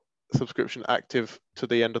your subscription active to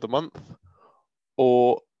the end of the month,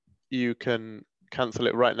 or you can cancel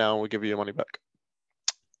it right now and we'll give you your money back."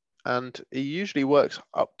 And it usually works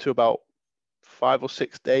up to about 5 or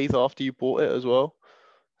 6 days after you bought it as well.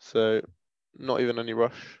 So not even any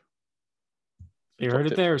rush. You heard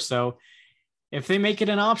it there. So if they make it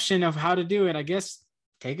an option of how to do it, I guess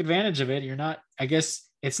take advantage of it. I guess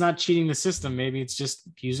it's not cheating the system. Maybe it's just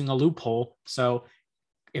using a loophole. So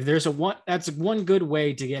if there's that's one good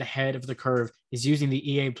way to get ahead of the curve is using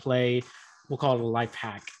the EA Play, we'll call it a life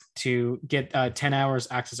hack, to get 10 hours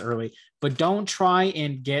access early. But don't try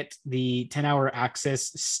and get the 10-hour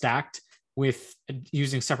access stacked with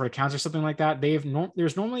using separate accounts or something like that. There's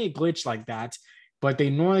normally a glitch like that, but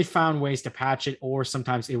they normally found ways to patch it, or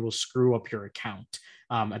sometimes it will screw up your account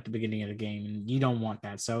at the beginning of the game, and you don't want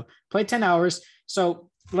that. So play 10 hours.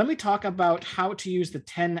 So let me talk about how to use the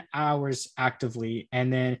 10 hours actively,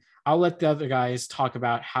 and then I'll let the other guys talk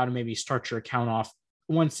about how to maybe start your account off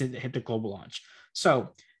once it hit the global launch.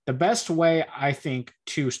 So the best way, I think,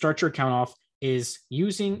 to start your account off is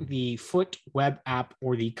using the Foot web app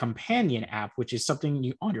or the companion app, which is something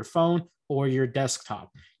you on your phone or your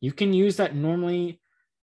desktop. You can use that normally.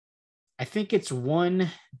 I think it's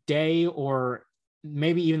one day or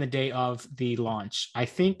maybe even the day of the launch. I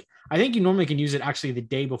think you normally can use it actually the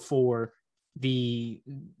day before the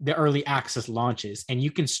early access launches, and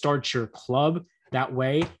you can start your club that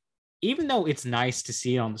way. Even though it's nice to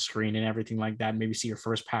see it on the screen and everything like that, maybe see your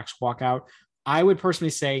first packs walk out, I would personally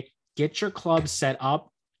say get your club set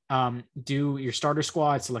up. Do your starter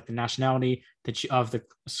squad, select the nationality of the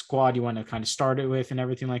squad you want to kind of start it with, and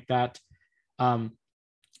everything like that.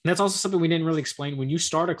 That's also something we didn't really explain. When you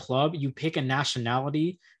start a club, you pick a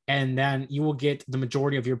nationality, and then you will get the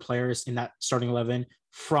majority of your players in that starting 11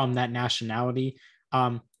 from that nationality.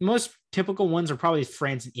 Most typical ones are probably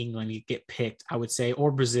France and England you get picked, I would say,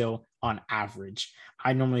 or Brazil on average.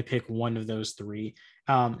 I normally pick one of those three.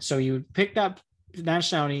 So you pick that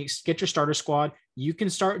nationality, get your starter squad. You can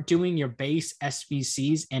start doing your base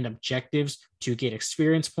SBCs and objectives to get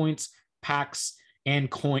experience points, packs, and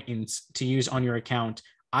coins to use on your account.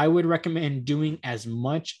 I would recommend doing as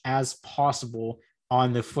much as possible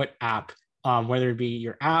on the Foot app, whether it be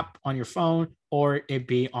your app on your phone or it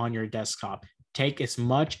be on your desktop. Take as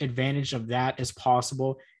much advantage of that as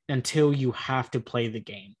possible until you have to play the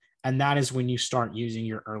game. And that is when you start using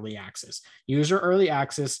your early access. Use your early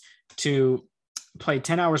access to play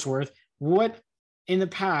 10 hours worth. What in the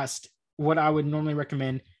past, what I would normally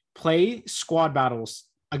recommend, play squad battles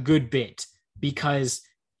a good bit, because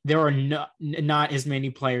there are not as many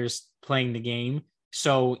players playing the game.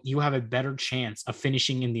 So you have a better chance of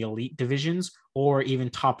finishing in the elite divisions or even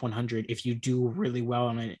top 100 if you do really well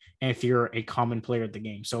on it and if you're a common player at the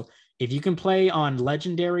game. So if you can play on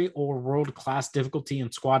legendary or world-class difficulty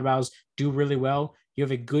and squad battles, do really well, you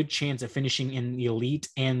have a good chance of finishing in the elite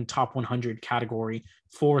and top 100 category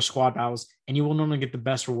for squad battles, and you will normally get the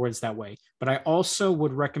best rewards that way. But I also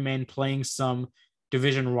would recommend playing some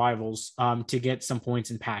division rivals to get some points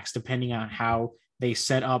and packs, depending on how they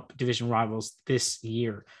set up division rivals this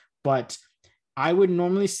year. But I would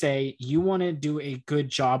normally say you want to do a good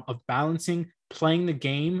job of balancing playing the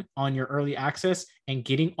game on your early access and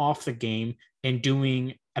getting off the game and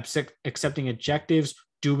doing accepting objectives,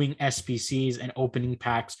 doing SBCs and opening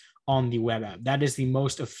packs on the web app. That is the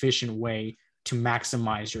most efficient way to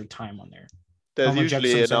maximize your time on there. There's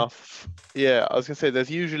usually enough. Yeah, I was going to say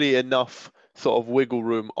there's usually enough sort of wiggle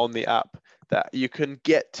room on the app that you can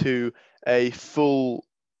get to a full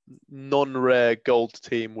non-rare gold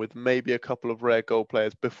team with maybe a couple of rare gold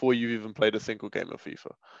players before you've even played a single game of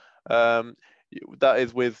FIFA. That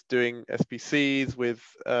is with doing SBCs, with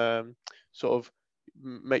sort of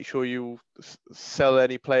make sure you sell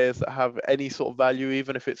any players that have any sort of value,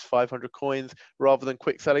 even if it's 500 coins, rather than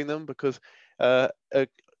quick selling them, because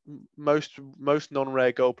most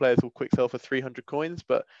non-rare gold players will quick sell for 300 coins,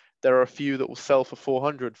 but there are a few that will sell for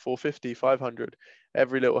 400, 450, 500.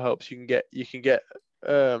 Every little helps. You can get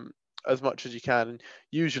as much as you can. And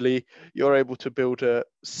usually you're able to build a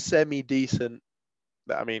semi-decent,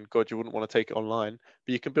 I mean, God, you wouldn't want to take it online,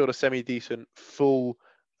 but you can build a semi-decent full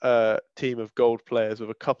team of gold players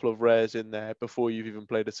with a couple of rares in there before you've even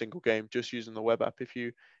played a single game, just using the web app if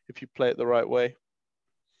you play it the right way.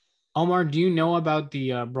 Omar, do you know about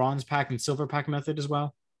the bronze pack and silver pack method as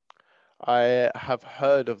well? I have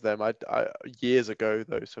heard of them I years ago,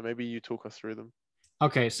 though, so maybe you talk us through them.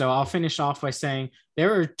 Okay, so I'll finish off by saying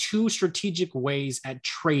there are two strategic ways at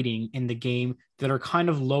trading in the game that are kind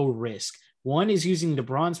of low risk. One is using the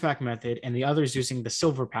bronze pack method, and the other is using the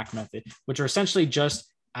silver pack method, which are essentially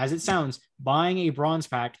just, as it sounds, buying a bronze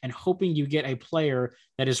pack and hoping you get a player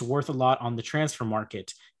that is worth a lot on the transfer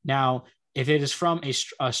market. Now, if it is from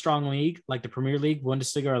a strong league like the Premier League,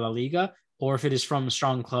 Bundesliga, or La Liga, or if it is from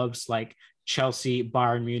strong clubs like Chelsea,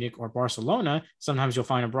 Bayern Munich, or Barcelona, sometimes you'll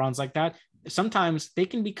find a bronze like that. Sometimes they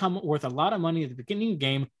can become worth a lot of money at the beginning of the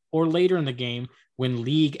game or later in the game when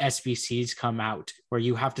league SBCs come out, where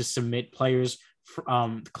you have to submit players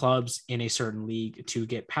from clubs in a certain league to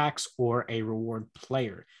get packs or a reward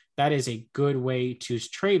player. That is a good way to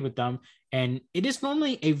trade with them. And it is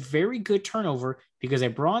normally a very good turnover because a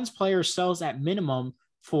bronze player sells at minimum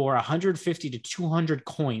for 150 to 200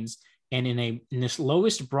 coins. And in this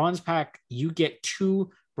lowest bronze pack, you get 2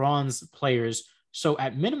 bronze players. So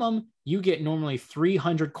at minimum, you get normally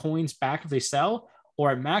 300 coins back if they sell,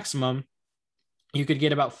 or at maximum, you could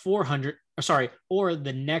get about 400, or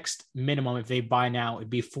the next minimum, if they buy now, it'd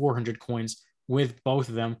be 400 coins with both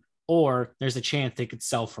of them, or there's a chance they could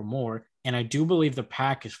sell for more. And I do believe the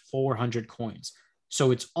pack is 400 coins.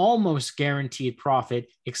 So it's almost guaranteed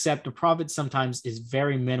profit, except the profit sometimes is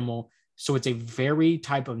very minimal. So it's a very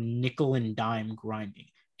type of nickel and dime grinding.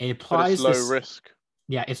 It applies low risk.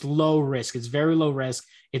 Yeah, it's low risk. It's very low risk.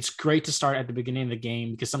 It's great to start at the beginning of the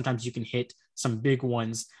game because sometimes you can hit some big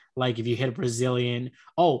ones. Like if you hit a Brazilian,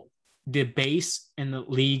 the base and the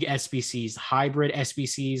league SBCs, hybrid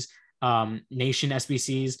SBCs, nation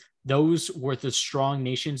SBCs, those were the strong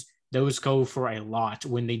nations. Those go for a lot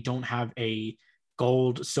when they don't have a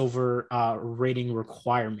gold, silver rating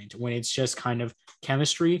requirement. When it's just kind of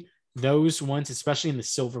chemistry, those ones, especially in the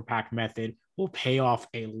silver pack method, will pay off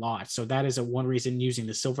a lot. So that is one reason using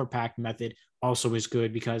the silver pack method also is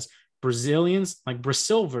good, because Brazilians, like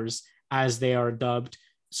Brasilvers, as they are dubbed,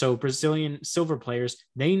 so Brazilian silver players,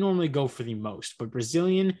 they normally go for the most, but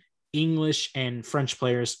Brazilian, English, and French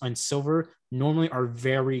players on silver normally are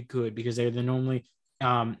very good because they're normally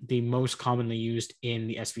the most commonly used in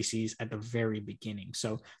the SBCs at the very beginning.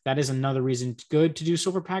 So that is another reason it's good to do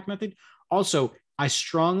silver pack method. Also, I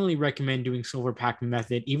strongly recommend doing silver pack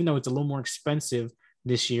method, even though it's a little more expensive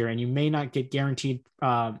this year, and you may not get guaranteed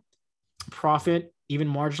profit even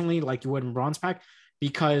marginally like you would in bronze pack,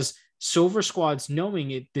 because silver squads,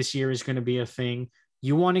 knowing it this year is going to be a thing,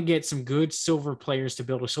 you want to get some good silver players to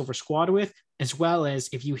build a silver squad with, as well as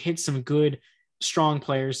if you hit some good strong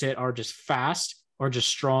players that are just fast or just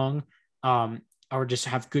strong, or just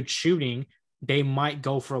have good shooting, they might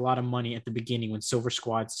go for a lot of money at the beginning when silver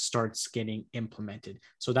squads starts getting implemented.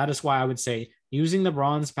 So that is why I would say using the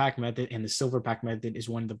bronze pack method and the silver pack method is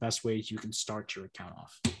one of the best ways you can start your account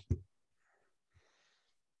off.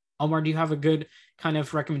 Omar, do you have a good kind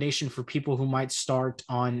of recommendation for people who might start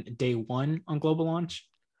on day one on Global Launch?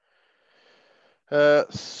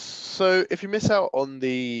 So if you miss out on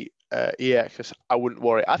the EA access, I wouldn't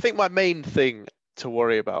worry. I think my main thing to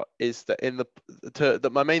worry about is that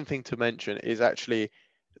my main thing to mention is actually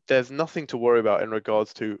there's nothing to worry about in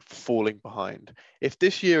regards to falling behind. If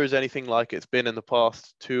this year is anything like it's been in the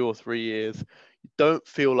past 2 or 3 years, you don't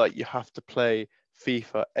feel like you have to play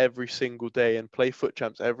FIFA every single day and play FUT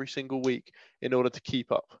Champs every single week in order to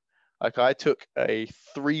keep up. Like, I took a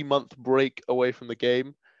 3-month break away from the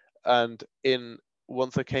game, and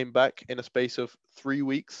once I came back in a space of 3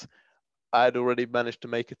 weeks, I had already managed to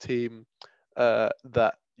make a team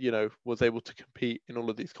that was able to compete in all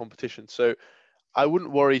of these competitions. So I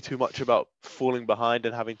wouldn't worry too much about falling behind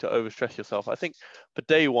and having to overstress yourself. I think for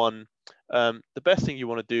day one, the best thing you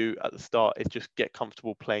want to do at the start is just get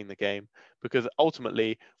comfortable playing the game, because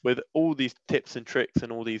ultimately, with all these tips and tricks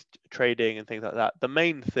and all these trading and things like that, the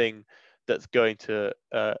main thing that's going to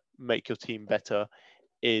make your team better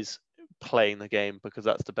is playing the game, because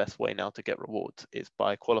that's the best way now to get rewards, is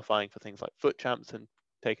by qualifying for things like FUT Champs and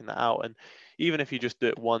taking that out. And even if you just do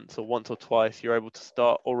it once or twice, you're able to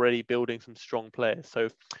start already building some strong players. So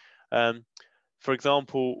for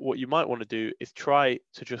example, what you might want to do is try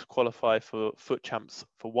to just qualify for FUT Champs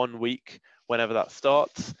for 1 week whenever that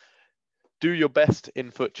starts. Do your best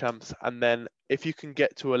in FUT Champs, and then if you can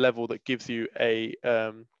get to a level that gives you a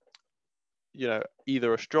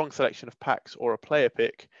either a strong selection of packs or a player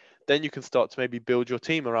pick, then you can start to maybe build your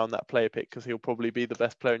team around that player pick, because he'll probably be the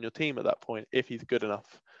best player in your team at that point if he's good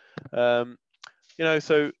enough.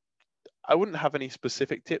 So I wouldn't have any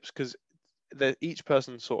specific tips, because each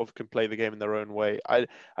person sort of can play the game in their own way.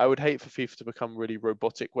 I would hate for FIFA to become really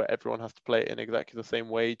robotic, where everyone has to play it in exactly the same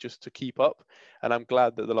way just to keep up. And I'm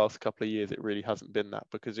glad that the last couple of years it really hasn't been that,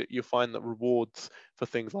 because you'll find that rewards for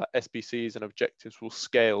things like SBCs and objectives will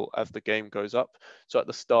scale as the game goes up. So at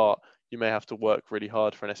the start, you may have to work really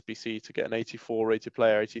hard for an SBC to get an 84 rated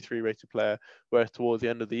player, 83 rated player, whereas towards the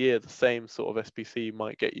end of the year, the same sort of SBC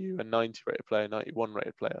might get you a 90 rated player, 91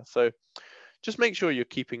 rated player. So just make sure you're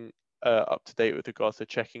keeping up to date with regards to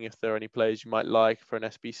checking if there are any players you might like for an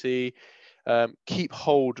SBC. Keep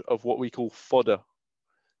hold of what we call fodder.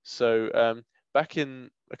 So back in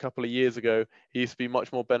a couple of years ago, it used to be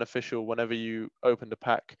much more beneficial whenever you opened a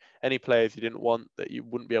pack, any players you didn't want that you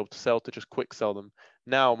wouldn't be able to sell, to just quick sell them.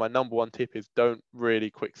 Now, my number one tip is don't really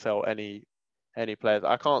quick sell any players.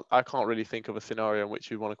 I can't really think of a scenario in which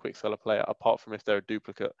you want to quick sell a player apart from if they're a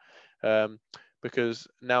duplicate. Because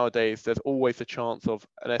nowadays there's always a chance of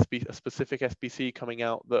a specific SBC coming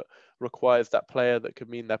out that requires that player, that could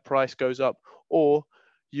mean their price goes up, or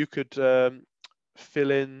you could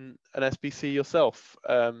fill in an SBC yourself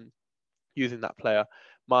using that player.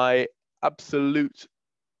 My absolute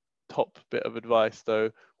top bit of advice, though,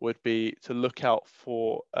 would be to look out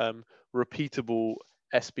for repeatable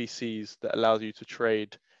SBCs that allows you to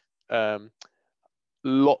trade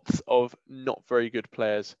lots of not very good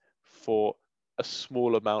players for a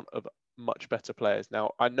small amount of much better players.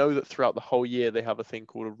 Now, I know that throughout the whole year they have a thing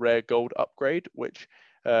called a rare gold upgrade, which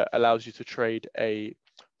allows you to trade a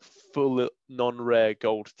full non-rare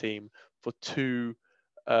gold team for two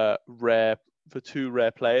rare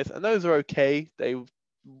players, and those are okay. They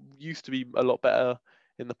used to be a lot better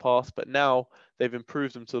in the past, but now they've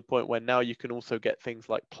improved them to the point where now you can also get things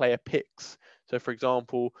like player picks. So, for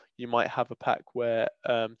example, you might have a pack where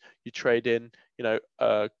you trade in,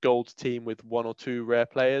 a gold team with 1 or 2 rare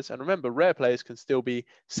players. And remember, rare players can still be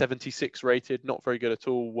 76 rated, not very good at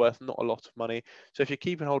all, worth not a lot of money. So if you're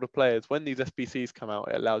keeping hold of players, when these SBCs come out,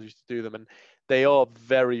 it allows you to do them. And they are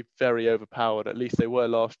very, very overpowered. At least they were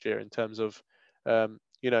last year in terms of,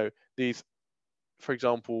 these, for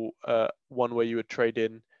example, one where you would trade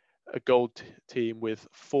in a gold team with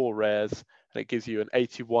 4 rares, and it gives you an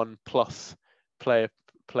 81 plus player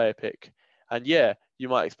pick. And yeah, you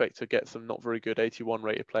might expect to get some not very good 81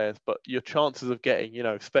 rated players, but your chances of getting,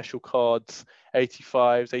 special cards,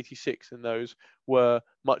 85s, 86 in those were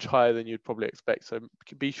much higher than you'd probably expect. So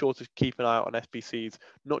be sure to keep an eye out on SBCs,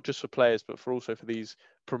 not just for players, but also for these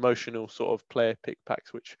promotional sort of player pick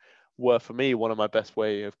packs, which were for me one of my best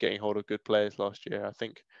way of getting hold of good players last year. I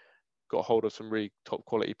think got hold of some really top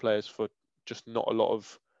quality players for just not a lot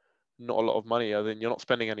of money. Other than you're not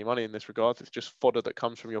spending any money in this regard. It's just fodder that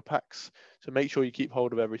comes from your packs. So make sure you keep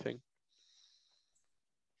hold of everything.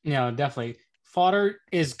 Yeah, definitely. Fodder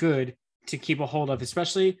is good to keep a hold of,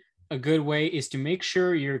 especially a good way is to make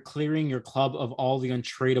sure you're clearing your club of all the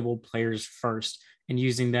untradeable players first and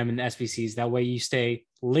using them in the SBCs. That way you stay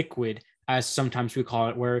liquid, as sometimes we call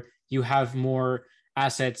it, where you have more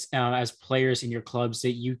assets as players in your clubs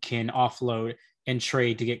that you can offload and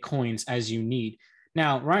trade to get coins as you need.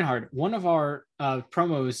 Now, Reinhard, one of our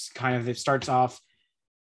promos it starts off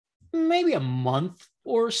maybe a month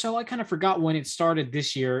or so. I kind of forgot when it started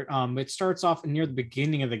this year. It starts off near the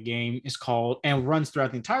beginning of the game. It's called, and runs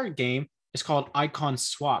throughout the entire game. It's called Icon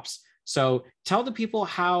Swaps. So tell the people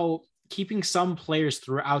how keeping some players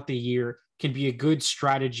throughout the year can be a good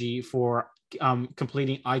strategy for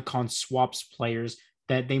completing Icon Swaps players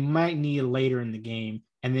that they might need later in the game,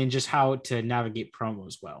 and then just how to navigate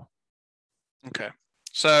promos well. Okay.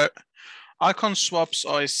 So icon swaps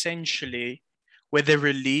are essentially where they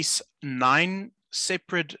release 9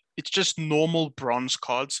 separate, it's just normal bronze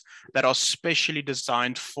cards that are specially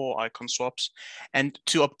designed for icon swaps. And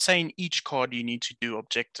to obtain each card, you need to do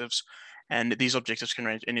objectives. And these objectives can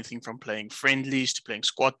range anything from playing friendlies to playing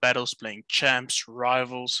squad battles, playing champs,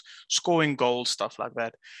 rivals, scoring goals, stuff like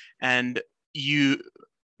that. And you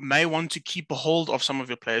may want to keep a hold of some of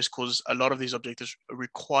your players because a lot of these objectives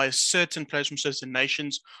require certain players from certain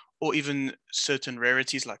nations or even certain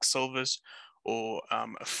rarities like silvers or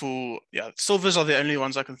silvers are the only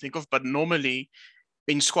ones I can think of. But normally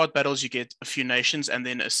in squad battles, you get a few nations and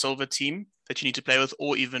then a silver team that you need to play with,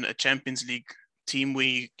 or even a Champions League team where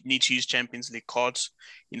you need to use Champions League cards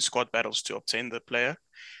in squad battles to obtain the player.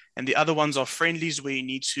 And the other ones are friendlies where you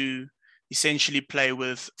need to essentially play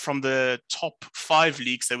with, from the top 5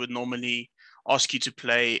 leagues, they would normally ask you to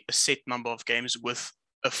play a set number of games with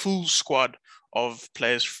a full squad of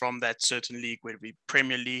players from that certain league, whether it be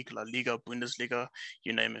Premier League, La Liga, Bundesliga,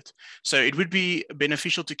 you name it. So it would be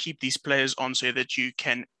beneficial to keep these players on so that you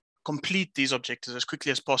can complete these objectives as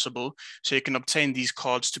quickly as possible, so you can obtain these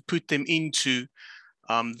cards to put them into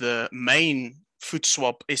the main foot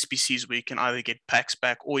swap SBCs, where you can either get packs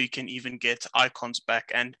back or you can even get icons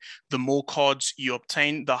back. And the more cards you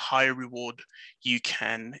obtain, the higher reward you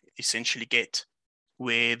can essentially get,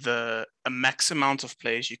 where the max amount of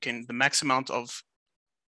players the max amount of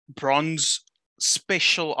bronze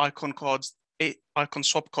special icon cards, icon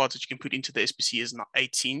swap cards that you can put into the SBC is now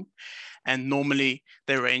 18. And normally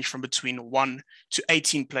they range from between 1 to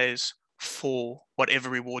 18 players for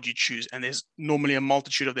whatever reward you choose. And there's normally a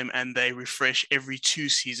multitude of them, and they refresh every 2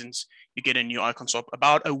 seasons. You get a new icon swap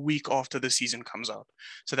about a week after the season comes out.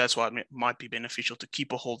 So that's why it might be beneficial to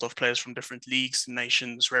keep a hold of players from different leagues,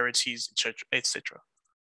 nations, rarities, etc., etc.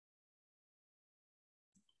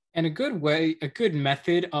 And a good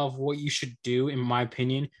method of what you should do, in my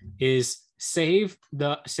opinion, is save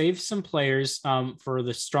some players for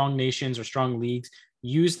the strong nations or strong leagues.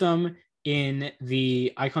 Use them in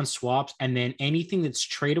the icon swaps, and then anything that's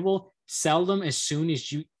tradable, sell them as soon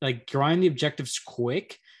as you grind the objectives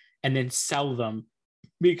quick, and then sell them,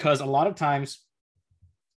 because a lot of times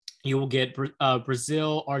you will get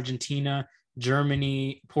Brazil, Argentina,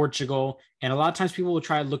 Germany, Portugal, and a lot of times people will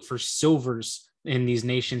try to look for silvers in these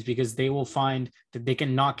nations because they will find that they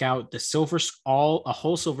can knock out a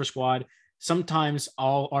whole silver squad, sometimes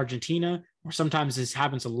all Argentina, or sometimes this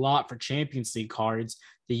happens a lot for Champions League cards,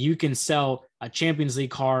 that you can sell a Champions League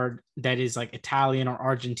card that is like Italian or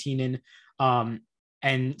Argentinian,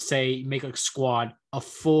 and say make a squad of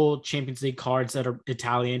full Champions League cards that are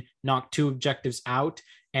Italian, knock 2 objectives out,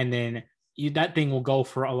 and then that thing will go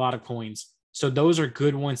for a lot of coins. So those are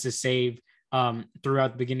good ones to save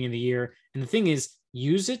throughout the beginning of the year. And the thing is,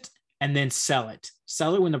 use it and then sell it.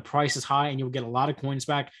 Sell it when the price is high and you'll get a lot of coins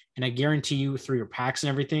back. And I guarantee you through your packs and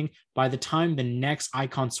everything, by the time the next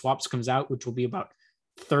Icon Swaps comes out, which will be about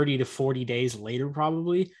 30 to 40 days later,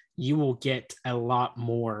 probably, you will get a lot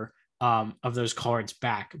more of those cards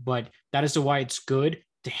back. But that is why it's good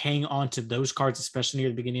to hang on to those cards, especially near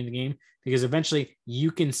the beginning of the game, because eventually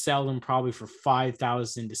you can sell them probably for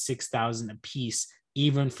 5,000 to 6,000 a piece,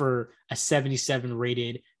 even for a 77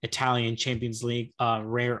 rated Italian Champions League,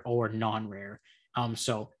 rare or non-rare.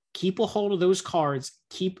 So keep a hold of those cards,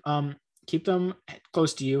 keep them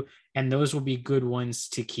close to you, and those will be good ones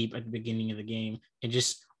to keep at the beginning of the game. And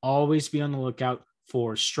just always be on the lookout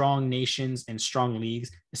for strong nations and strong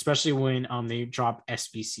leagues, especially when they drop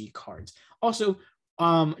SBC cards. Also,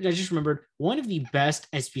 I just remembered one of the best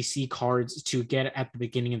SBC cards to get at the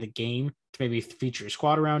beginning of the game to maybe feature your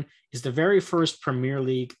squad around is the very first Premier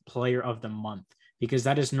League Player of the Month, because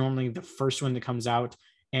that is normally the first one that comes out.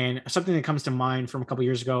 And something that comes to mind from a couple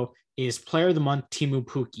years ago is Player of the Month Teemu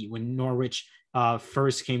Pukki when Norwich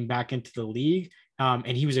first came back into the league.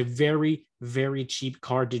 And he was a very, very cheap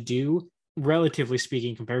card to do, relatively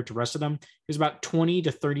speaking, compared to the rest of them. It was about 20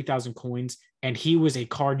 to 30,000 coins. And he was a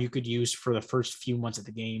card you could use for the first few months of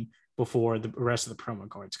the game before the rest of the promo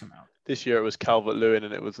cards come out. This year it was Calvert-Lewin,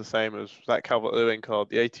 and it was the same as that Calvert-Lewin card.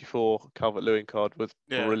 The 84 Calvert-Lewin card was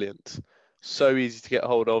brilliant. So easy to get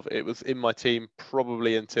hold of. It was in my team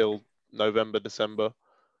probably until November, December.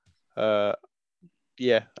 That's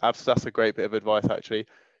a great bit of advice, actually.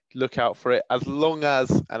 Look out for it as long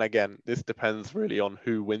as, and again, this depends really on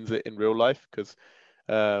who wins it in real life, because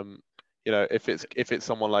if it's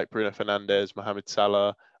someone like Bruno Fernandes, Mohamed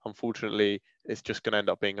Salah, unfortunately, it's just going to end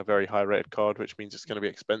up being a very high rated card, which means it's going to be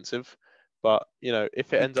expensive. But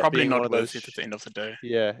if it ends up being one of those, at the end of the day,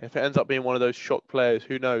 if it ends up being one of those shock players,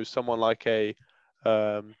 who knows? Someone like I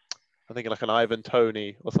think like an Ivan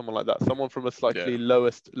Toney or someone like that, someone from a slightly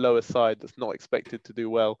lower side that's not expected to do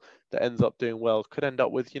well, that ends up doing well, could end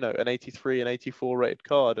up with an 83, an 84 rated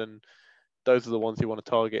card, and those are the ones you want to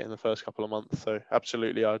target in the first couple of months. So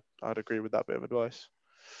absolutely, I'd agree with that bit of advice.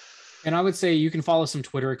 And I would say you can follow some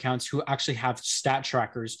Twitter accounts who actually have stat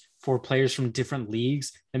trackers for players from different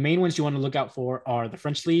leagues. The main ones you want to look out for are the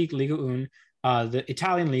French League, Ligue 1, the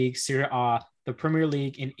Italian League, Serie A, the Premier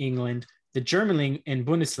League in England, the German League in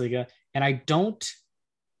Bundesliga. And I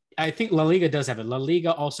think La Liga does have it. La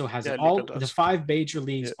Liga also has it. All the 5 major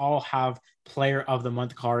leagues all have Player of the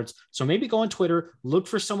Month cards. So maybe go on Twitter, look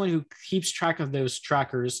for someone who keeps track of those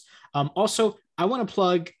trackers. Also, I want to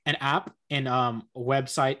plug an app and a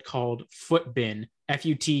website called Futbin,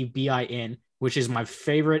 Futbin, which is my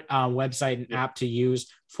favorite website and app to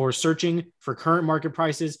use for searching for current market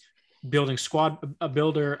prices, building squad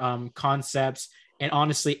builder concepts, and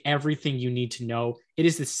honestly, everything you need to know. It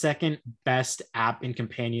is the second best app and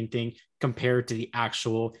companion thing compared to the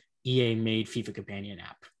actual EA-made FIFA companion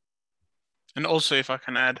app. And also, if I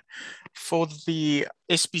can add, for the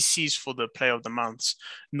SBCs for the Player of the Months,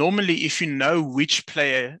 normally if you know which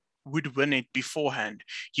player would win it beforehand,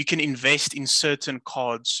 you can invest in certain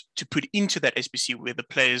cards to put into that SBC where the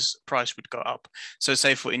player's price would go up. So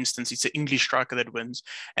say, for instance, it's an English striker that wins,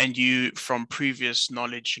 and you, from previous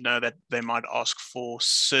knowledge, you know that they might ask for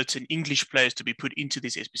certain English players to be put into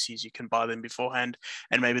these SBCs. You can buy them beforehand,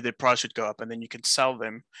 and maybe their price would go up, and then you can sell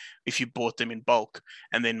them if you bought them in bulk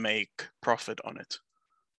and then make profit on it.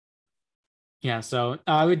 Yeah, so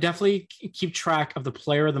I would definitely keep track of the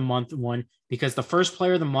Player of the Month one, because the first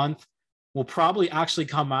Player of the Month will probably actually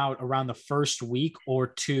come out around the first week or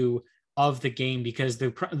two of the game, because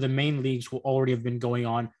the main leagues will already have been going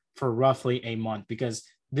on for roughly a month, because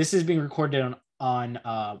this is being recorded on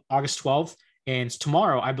August 12th, and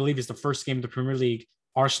tomorrow, I believe, is the first game of the Premier League,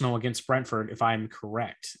 Arsenal against Brentford, if I'm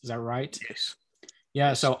correct. Is that right? Yes.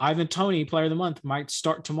 Yeah, so Ivan Toney, Player of the Month, might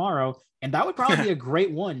start tomorrow, and that would probably be a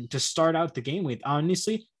great one to start out the game with.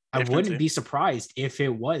 Honestly, I wouldn't be surprised if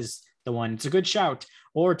it was the one. It's a good shout.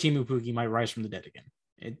 Or Teemu Pukki might rise from the dead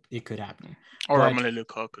again. It could happen. Or Romelu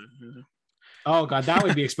Lukaku. Oh, God, that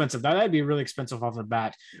would be expensive. That'd be really expensive off the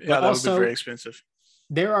bat. Yeah, but that also, would be very expensive.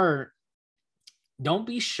 Don't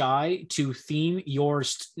be shy to theme your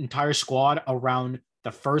entire squad around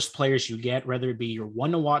the first players you get, whether it be your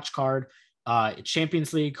one-to-watch card,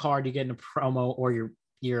 Champions League card you get in a promo, or your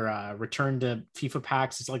return to FIFA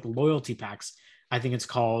packs. It's like loyalty packs, I think it's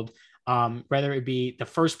called. Whether it be the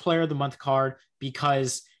first Player of the Month card,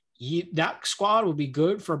 because that squad will be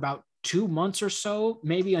good for about 2 months or so,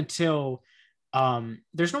 maybe until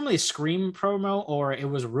there's normally a Scream promo, or it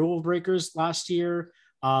was Rule Breakers last year,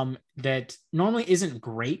 that normally isn't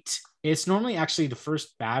great. It's normally actually the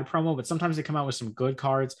first bad promo, but sometimes they come out with some good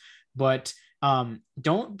cards. But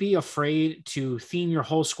don't be afraid to theme your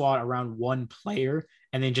whole squad around one player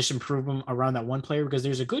and then just improve them around that one player, because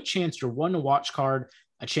there's a good chance your one to watch card,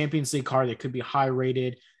 a Champions League card that could be high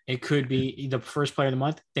rated, it could be the first player of the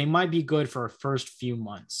month. They might be good for a first few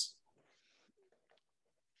months.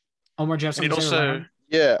 Omar, do you have something to say? Also,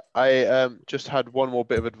 yeah, I just had one more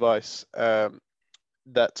bit of advice.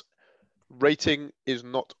 That rating is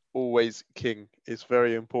not always king. It's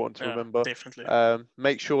very important to remember. Definitely.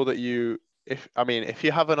 Make sure that if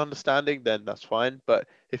you have an understanding, then that's fine. But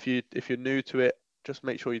if you're new to it, just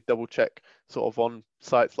make sure you double check sort of on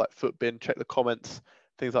sites like Futbin, check the comments,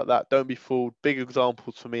 things like that. Don't be fooled. Big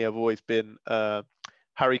examples for me have always been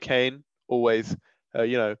Harry Kane, always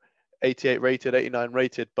 88 rated, 89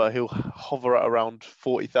 rated, but he'll hover at around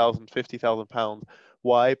 40,000, 50,000 pounds.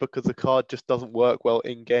 Why? Because the card just doesn't work well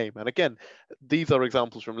in game. And again, these are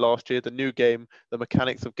examples from last year. The new game, the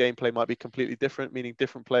mechanics of gameplay might be completely different, meaning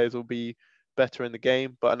different players will be better in the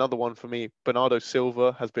game. But another one for me, Bernardo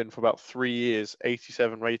Silva has been for about 3 years,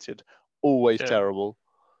 87 rated, always terrible.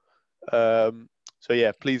 So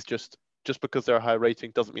yeah, please just because they're a high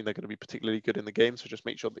rating doesn't mean they're going to be particularly good in the game. So just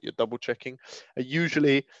make sure that you're double checking.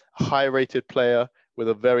 Usually a high rated player with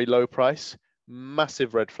a very low price,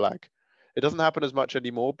 massive red flag. It doesn't happen as much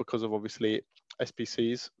anymore because of obviously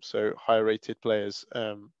SBCs. So high rated players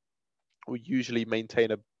will usually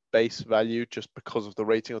maintain a base value just because of the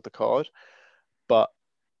rating of the card. But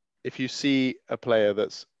if you see a player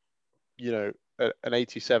that's, an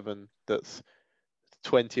 87 that's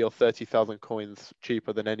 20 or 30,000 coins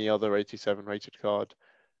cheaper than any other 87 rated card,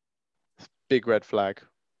 big red flag.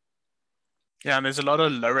 Yeah, and there's a lot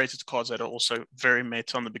of low rated cards that are also very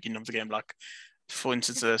meta on the beginning of the game. Like, for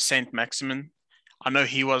instance, Saint Maximin. I know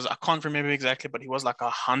I can't remember exactly, but he was like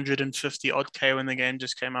 150 odd K when the game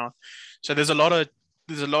just came out. So there's a lot of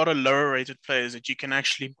lower rated players that you can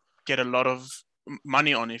actually get a lot of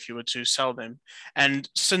money on if you were to sell them. And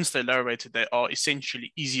since they're lower rated, they are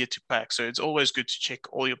essentially easier to pack. So it's always good to check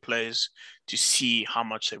all your players to see how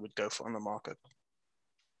much they would go for on the market.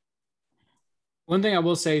 One thing I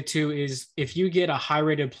will say too is if you get a high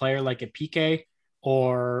rated player like a Piqué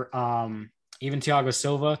or even Thiago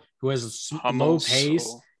Silva, who has low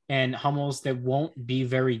pace and Hummels that won't be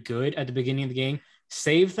very good at the beginning of the game,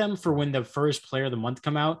 save them for when the first player of the month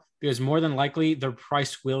come out, because more than likely their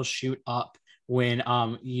price will shoot up when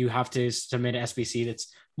you have to submit an SBC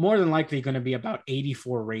that's more than likely going to be about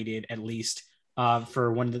 84 rated at least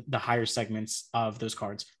for one of the higher segments of those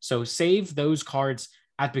cards. So save those cards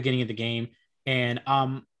at the beginning of the game. And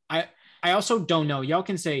I also don't know. Y'all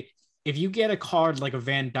can say, if you get a card like a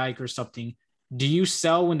Van Dijk or something, do you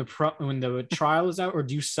sell when the trial is out, or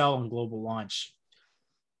do you sell on global launch?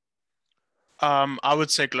 I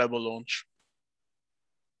would say global launch,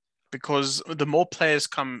 because the more players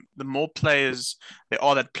there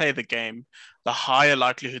are that play the game, the higher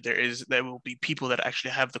likelihood there will be people that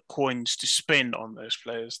actually have the coins to spend on those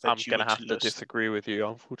players. I'm going to have to disagree with you.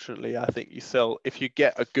 Unfortunately, I think you sell if you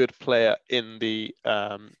get a good player in the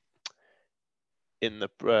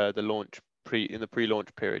launch in the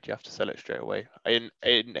pre-launch period. You have to sell it straight away.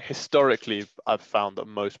 Historically, I've found that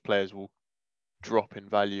most players will drop in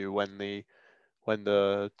value when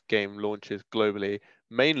the game launches globally,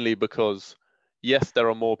 mainly because yes, there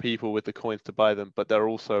are more people with the coins to buy them, but there are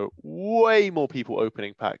also way more people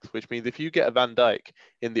opening packs, which means if you get a Van Dijk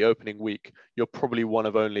in the opening week, you're probably one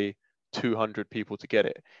of only 200 people to get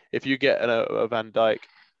it. If you get a Van Dijk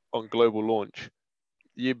on global launch,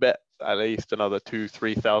 you bet at least another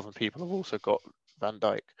 2,000-3,000 people have also got Van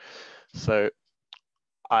Dijk. So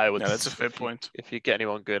I would. Yeah, that's a fair point. If you get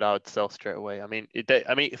anyone good, I would sell straight away.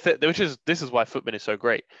 This is why Futbin is so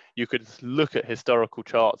great. You could look at historical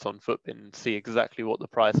charts on Futbin and see exactly what the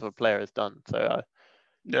price of a player has done. So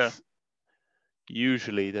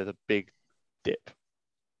usually there's a big dip.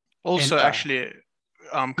 Also, actually,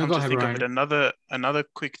 come to think of it, another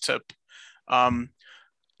quick tip.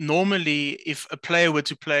 Normally, if a player were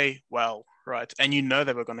to play well, right, and you know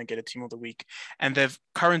they were going to get a team of the week, and they've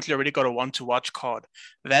currently already got a one-to-watch card,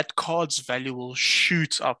 that card's value will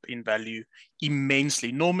shoot up in value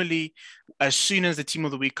immensely. Normally, as soon as the team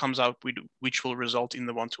of the week comes out, which will result in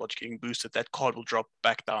the one-to-watch getting boosted, that card will drop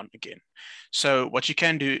back down again. So what you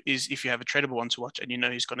can do is, if you have a tradable one-to-watch and you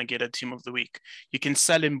know he's going to get a team of the week, you can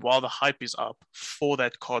sell him while the hype is up for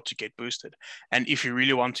that card to get boosted. And if you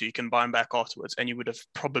really want to, you can buy him back afterwards, and you would have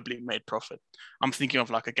probably made profit. I'm thinking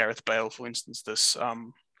of like a Gareth Bale, for instance, this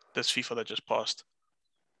FIFA that just passed.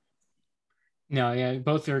 No, yeah,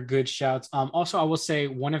 both are good shouts. Also, I will say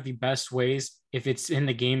one of the best ways, if it's in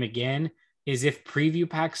the game again, is if preview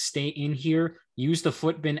packs stay in here, use the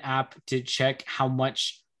Futbin app to check how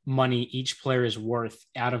much money each player is worth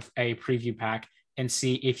out of a preview pack and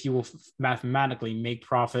see if you will mathematically make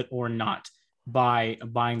profit or not by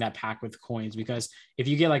buying that pack with coins. Because if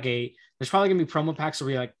you get like there's probably gonna be promo packs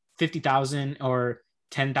where you're like 50,000 or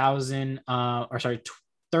 10,000,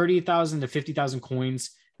 30,000 to 50,000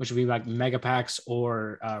 coins, which would be like mega packs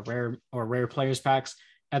or rare players packs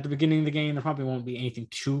at the beginning of the game. There probably won't be anything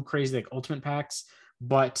too crazy like ultimate packs,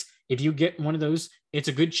 but if you get one of those, it's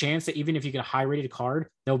a good chance that even if you get a high rated card,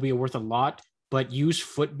 they'll be worth a lot. But use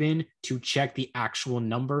Futbin to check the actual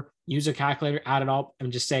number. Use a calculator, add it all, and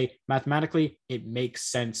just say mathematically it makes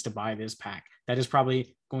sense to buy this pack. That is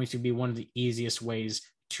probably going to be one of the easiest ways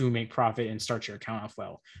to make profit and start your account off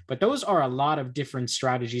well. But those are a lot of different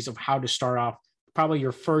strategies of how to start off probably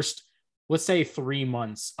your first, let's say, 3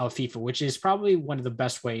 months of FIFA, which is probably one of the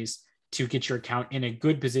best ways to get your account in a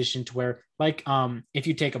good position to where, like, if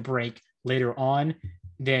you take a break later on,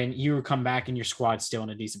 then you will come back and your squad's still in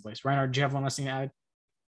a decent place. Reinhard, do you have one last thing to add?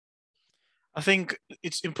 I think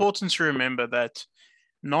it's important to remember that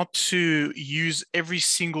not to use every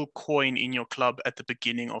single coin in your club at the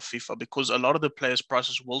beginning of FIFA, because a lot of the players'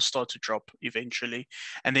 prices will start to drop eventually,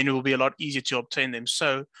 and then it will be a lot easier to obtain them.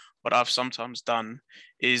 So what I've sometimes done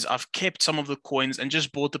is I've kept some of the coins and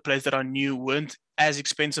just bought the players that I knew weren't as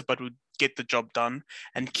expensive but would get the job done,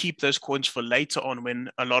 and keep those coins for later on when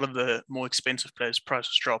a lot of the more expensive players'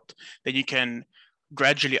 prices dropped. Then you can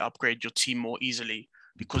gradually upgrade your team more easily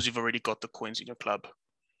because you've already got the coins in your club.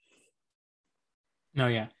 No,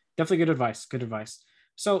 yeah, definitely good advice. Good advice.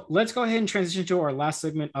 So let's go ahead and transition to our last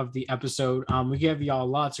segment of the episode. We give y'all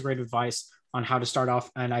lots of great advice on how to start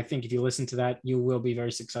off, and I think if you listen to that, you will be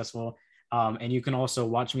very successful. And you can also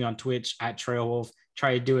watch me on Twitch at Trailwolf.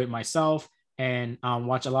 Try to do it myself, and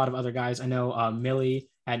watch a lot of other guys. I know Millie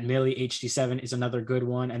at Millie HD7 is another good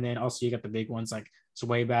one, and then also you got the big ones like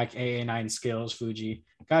Swayback, AA9 Skills, Fuji,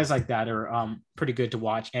 guys like that are pretty good to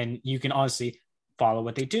watch, and you can honestly follow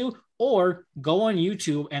what they do, or go on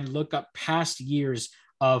YouTube and look up past years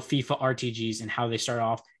of FIFA RTGs and how they start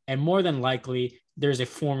off. And more than likely, there's a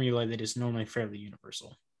formula that is normally fairly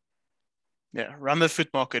universal. Yeah, Run the Foot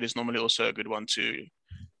Market is normally also a good one to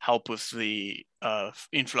help with the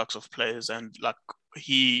influx of players. And like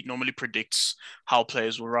he normally predicts how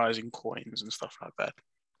players will rise in coins and stuff like that.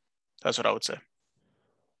 That's what I would say.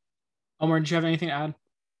 Omar, did you have anything to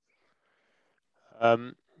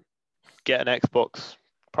add? Get an Xbox.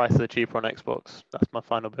 Prices are cheaper on Xbox. That's my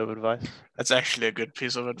final bit of advice. That's actually a good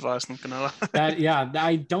piece of advice, not gonna lie. That, yeah,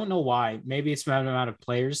 I don't know why. Maybe it's the amount of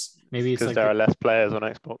players. Maybe it's because like there are less players on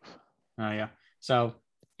Xbox. Oh yeah. So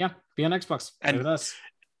yeah, be on Xbox. Play with us.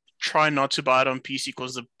 Try not to buy it on PC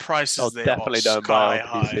because the prices there definitely are don't buy it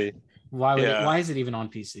on high. PC. Why is it even on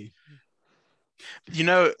PC? You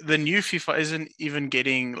know, the new FIFA isn't even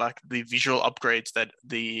getting like the visual upgrades that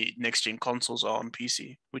the next gen consoles are on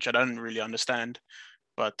PC, which I don't really understand.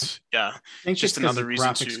 But yeah, I think just another reason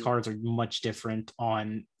graphics cards are much different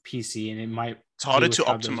on PC, and it might it's harder to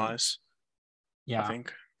optimize. Yeah, I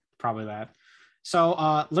think probably that.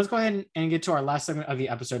 So let's go ahead and get to our last segment of the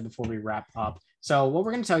episode before we wrap up. So what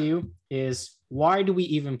we're going to tell you is, why do we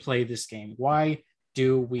even play this game? Why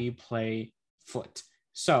do we play Foot?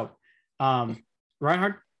 So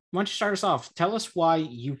Reinhard, why don't you start us off? Tell us why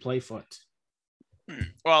you play Foot.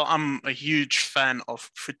 Well, I'm a huge fan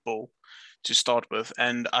of football to start with,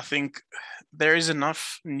 and I think there is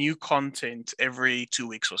enough new content every 2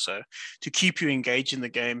 weeks or so to keep you engaged in the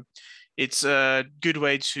game. It's a good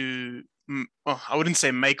way to, well, I wouldn't say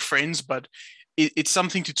make friends, but it's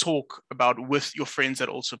something to talk about with your friends that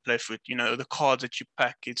also play Foot. You know, the cards that you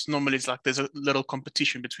pack, it's like there's a little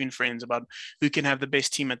competition between friends about who can have the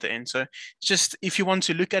best team at the end. So just, if you want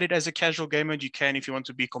to look at it as a casual gamer, you can. If you want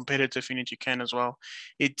to be competitive in it, you can as well.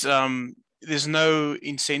 There's no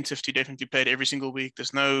incentive to definitely play it every single week.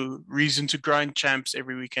 There's no reason to grind champs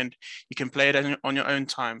every weekend. You can play it on your own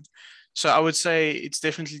time. So I would say it's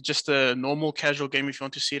definitely just a normal casual game if you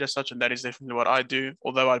want to see it as such, and that is definitely what I do.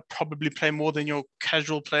 Although I probably play more than your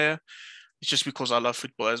casual player, it's just because I love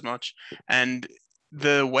football as much. And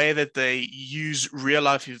the way that they use real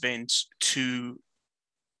life events to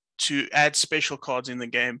add special cards in the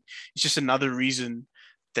game is just another reason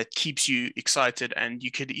that keeps you excited. And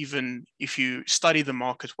you could even, if you study the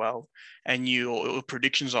market well and your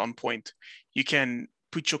predictions are on point, you can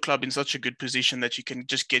put your club in such a good position that you can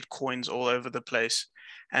just get coins all over the place,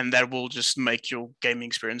 and that will just make your gaming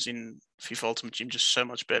experience in FIFA Ultimate Team just so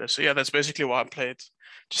much better. So yeah, that's basically why I play it.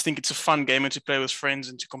 Just think it's a fun game to play with friends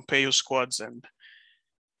and to compare your squads, and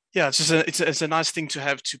yeah, it's just it's a nice thing to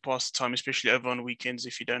have to pass the time, especially over on weekends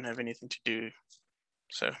if you don't have anything to do.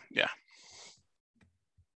 So yeah.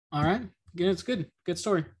 All right. Yeah, it's good. Good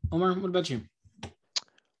story. Omar, what about you?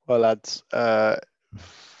 Well, lads,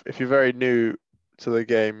 if you're very new to the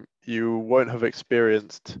game, you won't have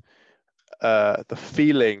experienced the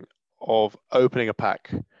feeling of opening a pack.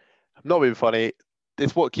 I'm not being funny.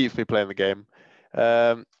 It's what keeps me playing the game.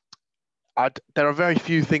 Um, there are very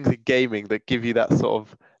few things in gaming that give you that sort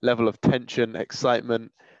of level of tension,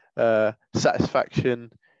 excitement,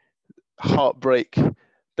 satisfaction, heartbreak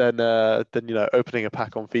than opening a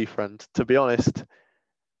pack on FIFA. And to be honest,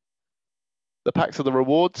 the packs are the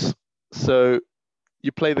rewards. So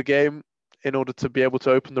you play the game in order to be able to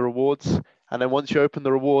open the rewards, and then once you open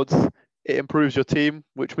the rewards, it improves your team,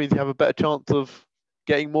 which means you have a better chance of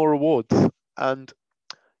getting more rewards. And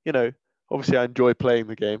obviously, I enjoy playing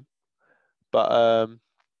the game, but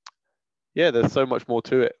yeah, there's so much more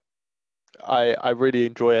to it. I really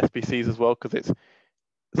enjoy SBCs as well because it's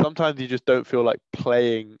sometimes you just don't feel like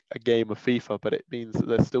playing a game of FIFA, but it means that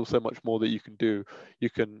there's still so much more that you can do. You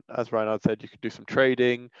can, as Reinhard said, you can do some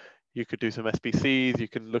trading, you could do some SBCs, you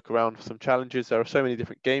can look around for some challenges. There are so many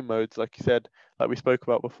different game modes, like you said, like we spoke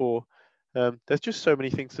about before. There's just so many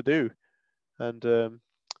things to do, and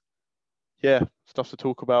yeah, stuff to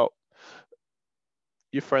talk about.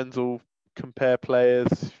 Your friends will compare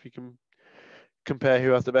players. You can compare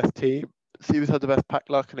who has the best team, see who's had the best pack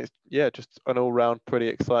luck, and it's just an all-round pretty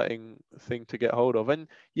exciting thing to get hold of. And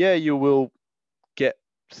yeah, you will get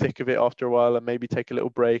sick of it after a while and maybe take a little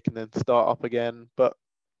break and then start up again. But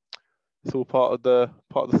it's all part of the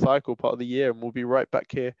cycle, part of the year, and we'll be right back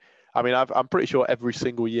here. I mean, I'm pretty sure every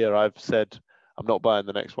single year I've said I'm not buying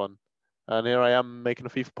the next one, and here I am making a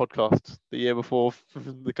FIFA podcast the year before,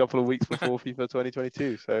 the couple of weeks before FIFA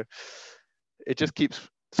 2022. So it just keeps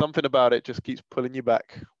something about it just keeps pulling you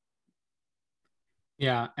back.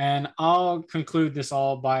 Yeah, and I'll conclude this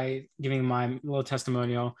all by giving my little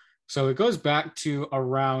testimonial. So it goes back to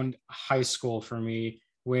around high school for me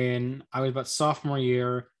when I was about sophomore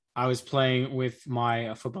year. I was playing with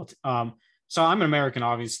my football. So I'm an American,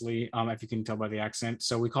 obviously, if you can tell by the accent.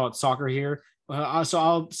 So we call it soccer here. So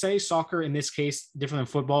I'll say soccer in this case, different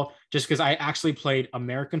than football, just because I actually played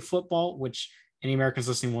American football, which any Americans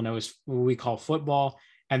listening will know is what we call football,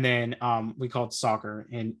 and then we call it soccer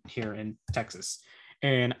here in Texas.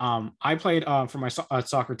 And I played for my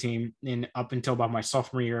soccer team in up until about my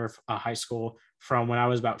sophomore year of high school, from when I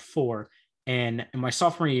was about 4. And in my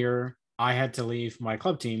sophomore year, I had to leave my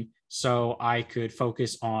club team so I could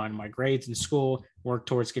focus on my grades in school, work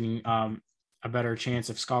towards getting a better chance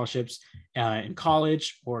of scholarships in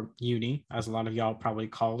college or uni, as a lot of y'all probably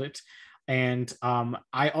called it. And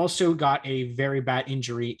I also got a very bad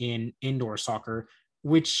injury in indoor soccer,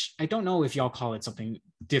 which I don't know if y'all call it something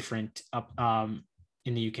different up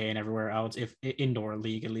in the UK and everywhere else, if indoor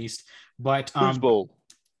league at least. But foosball.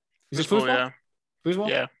 Is it foosball? Yeah. Foosball?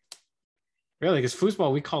 Yeah. Really? Because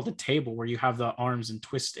foosball, we call the table where you have the arms and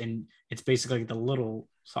twist, and it's basically like the little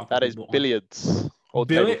soccer. That is billiards or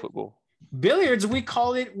table football. Billiards, we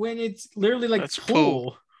call it when it's literally like That's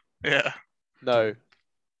pool. Yeah. No.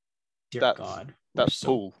 Dear God. That's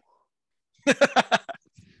pool.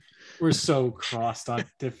 We're so crossed on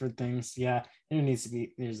different things. Yeah. There needs to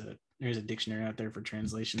be, there's a dictionary out there for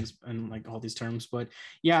translations and like all these terms. But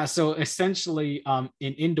yeah, so essentially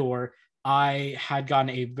in indoor, I had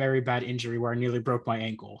gotten a very bad injury where I nearly broke my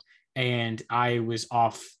ankle, and I was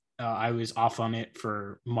off on it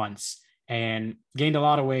for months and gained a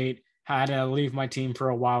lot of weight, had to leave my team for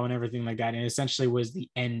a while and everything like that. And essentially was the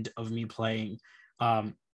end of me playing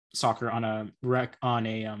soccer on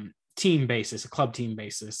a team basis, a club team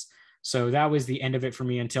basis. So that was the end of it for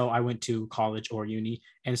me until I went to college or uni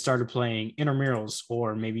and started playing intramurals,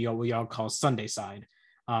 or maybe what y'all call Sunday side,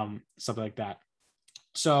 something like that.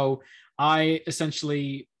 So I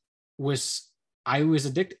essentially was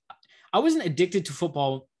addicted. I wasn't addicted to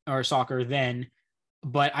football or soccer then,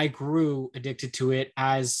 but I grew addicted to it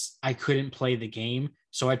as I couldn't play the game.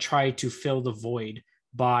 So I tried to fill the void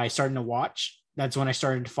by starting to watch. That's when I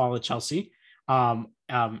started to follow Chelsea. And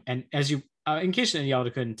as you, in case y'all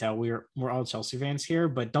couldn't tell, we're all Chelsea fans here,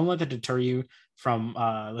 but don't let that deter you from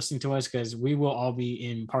listening to us, because we will all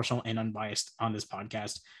be impartial and unbiased on this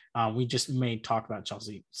podcast. We just may talk about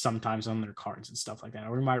Chelsea sometimes on their cards and stuff like that,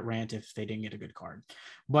 or we might rant if they didn't get a good card.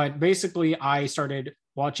 But basically, I started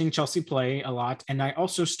watching Chelsea play a lot, and I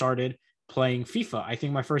also started playing FIFA. I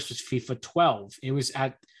think my first was FIFA 12. It was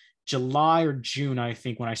at July or June, I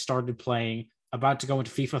think, when I started playing, about to go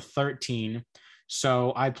into FIFA 13.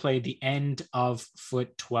 So I played the end of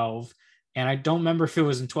Foot 12, and I don't remember if it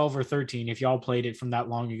was in 12 or 13, if y'all played it from that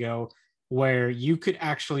long ago, where you could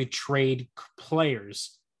actually trade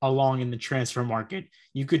players along in the transfer market.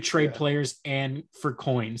 You could trade Yeah. players and for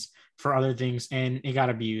coins for other things, and it got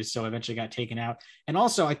abused, so eventually got taken out. And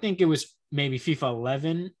also, I think it was maybe FIFA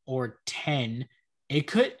 11 or 10. It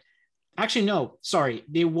could actually no, sorry,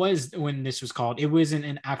 it was when this was called. It wasn't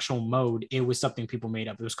an actual mode. It was something people made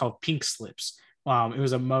up. It was called Pink Slips. It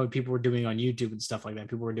was a mode people were doing on YouTube and stuff like that.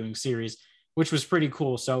 People were doing series, which was pretty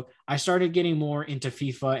cool. So I started getting more into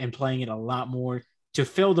FIFA and playing it a lot more to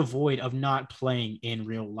fill the void of not playing in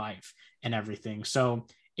real life and everything. So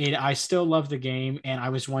I still love the game, and I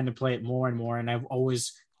was wanting to play it more and more. And I've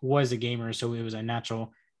always was a gamer, so it was a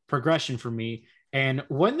natural progression for me. And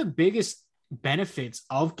one of the biggest benefits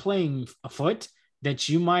of playing a foot that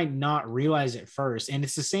you might not realize at first, and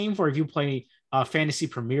it's the same for if you play fantasy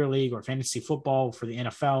Premier League or fantasy football for the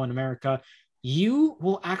NFL in America, you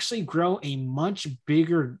will actually grow a much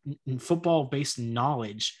bigger football-based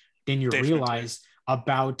knowledge than you realize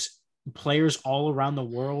about players all around the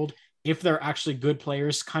world. If they're actually good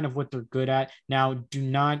players, kind of what they're good at. Now, do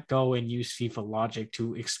not go and use FIFA logic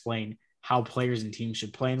to explain how players and teams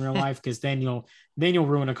should play in real life, because then you'll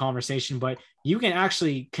ruin a conversation. But you can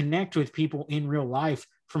actually connect with people in real life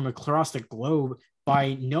from across the globe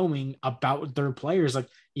by knowing about their players. Like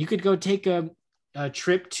you could go take a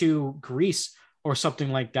trip to Greece or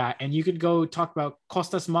something like that, and you could go talk about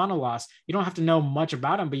Kostas Manolas. You don't have to know much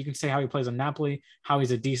about him, but you can say how he plays on Napoli, how he's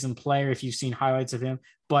a decent player if you've seen highlights of him.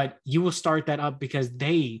 But you will start that up because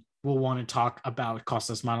they will want to talk about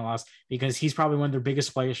Kostas Manolas because he's probably one of their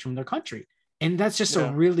biggest players from their country. And that's just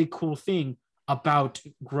a really cool thing about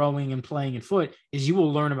growing and playing in foot, is you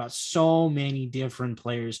will learn about so many different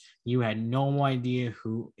players you had no idea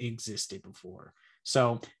who existed before.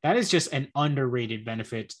 So that is just an underrated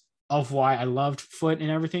benefit of why I loved foot and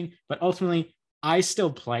everything. But ultimately, I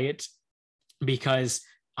still play it because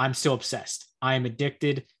I'm still obsessed. I'm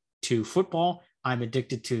addicted to football. I'm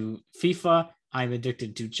addicted to FIFA. I'm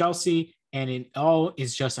addicted to Chelsea. And it all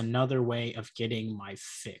is just another way of getting my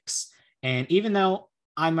fix. And even though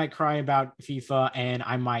I might cry about FIFA and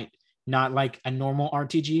I might not like a normal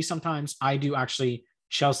RTG sometimes, I do actually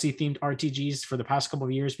Chelsea themed RTGs for the past couple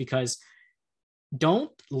of years, because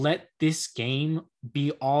don't let this game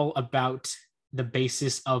be all about the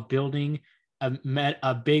basis of building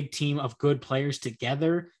a big team of good players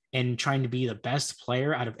together and trying to be the best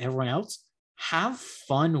player out of everyone else. Have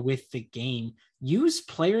fun with the game. Use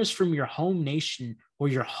players from your home nation or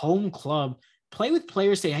your home club. Play with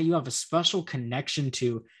players that you have a special connection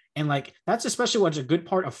to. And like, that's especially what's a good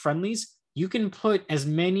part of friendlies. You can put as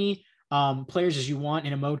many players as you want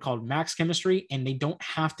in a mode called max chemistry, and they don't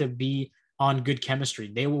have to be on good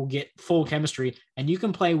chemistry. They will get full chemistry, and you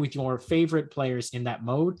can play with your favorite players in that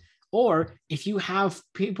mode. Or if you have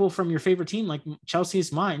people from your favorite team, like Chelsea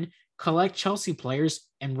is mine, collect Chelsea players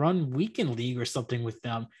and run weekend league or something with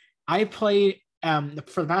them. I played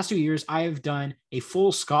for the past 2 years. I have done a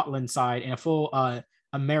full Scotland side and a full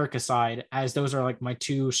America side, as those are like my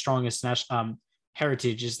two strongest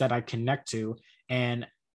heritages that I connect to. And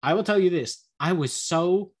I will tell you this, I was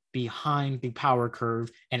so behind the power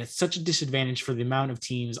curve, and it's such a disadvantage for the amount of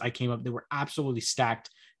teams I came up that were absolutely stacked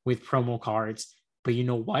with promo cards. But you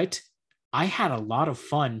know what? I had a lot of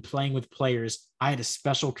fun playing with players I had a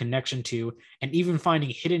special connection to, and even finding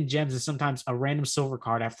hidden gems and sometimes a random silver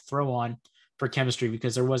card I have to throw on for chemistry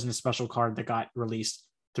because there wasn't a special card that got released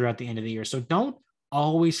throughout the end of the year. So don't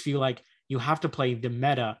always feel like you have to play the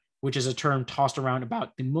meta, which is a term tossed around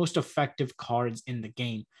about the most effective cards in the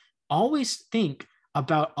game. Always think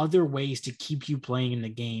about other ways to keep you playing in the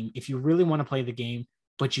game if you really want to play the game,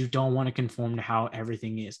 but you don't want to conform to how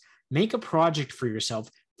everything is. Make a project for yourself.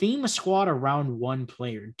 Theme a squad around one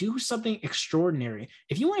player. Do something extraordinary.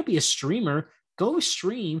 If you want to be a streamer, go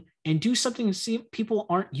stream and do something people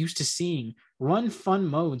aren't used to seeing. Run fun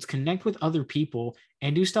modes, connect with other people,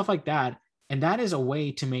 and do stuff like that. And that is a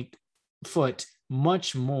way to make foot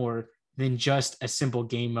much more than just a simple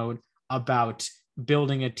game mode about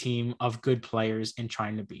building a team of good players and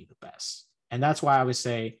trying to be the best. And that's why I would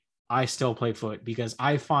say I still play foot, because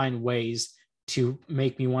I find ways to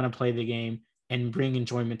make me want to play the game and bring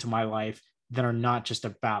enjoyment to my life that are not just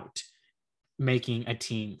about making a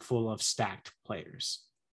team full of stacked players.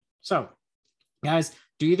 So, guys,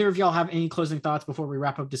 do either of y'all have any closing thoughts before we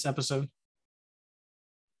wrap up this episode?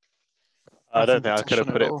 I don't think I could have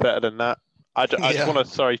put it better than that. I just want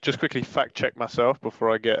to, just quickly fact check myself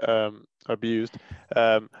before I get abused.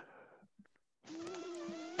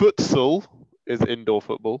 Futsal is indoor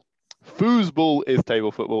football. Foosball is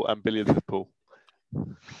table football, and billiards is pool.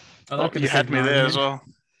 You had me there as well.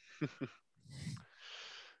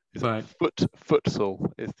 But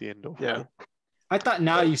futsal is the indoor football. I thought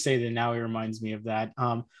now you say that, now it reminds me of that.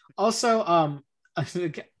 Also,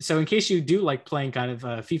 so in case you do like playing kind of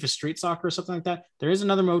FIFA Street Soccer or something like that, there is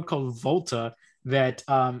another mode called Volta that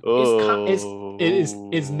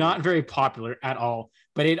is not very popular at all,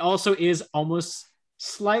 but it also is almost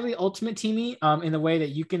slightly Ultimate Teamy in the way that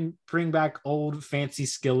you can bring back old fancy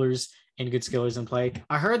skillers and good skillers in play.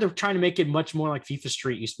 I heard they're trying to make it much more like FIFA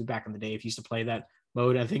Street used to be back in the day. If you used to play that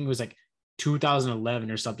mode, I think it was like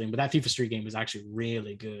 2011 or something, but that FIFA Street game is actually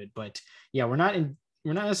really good. But yeah, we're not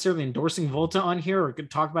necessarily endorsing Volta on here or could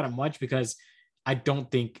talk about it much because I don't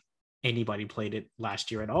think anybody played it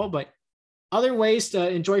last year at all. But other ways to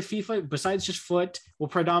enjoy FIFA besides just foot, we'll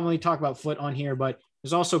predominantly talk about foot on here, but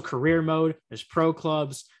there's also career mode, there's pro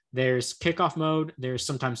clubs, there's kickoff mode, there's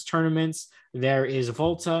sometimes tournaments, there is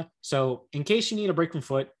Volta. So in case you need a break from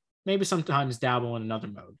foot, maybe sometimes dabble in another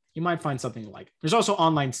mode. You might find something like. There's also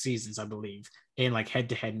online seasons, I believe, in like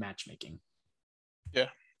head-to-head matchmaking. Yeah,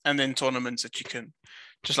 and then tournaments that you can,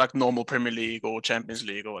 just like normal Premier League or Champions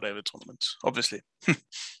League or whatever tournaments, obviously.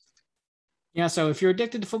 Yeah, so if you're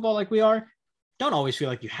addicted to football like we are, don't always feel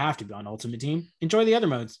like you have to be on Ultimate Team. Enjoy the other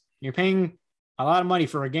modes. You're paying a lot of money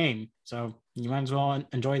for a game, so you might as well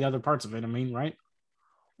enjoy the other parts of it. I mean, right?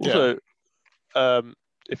 Also,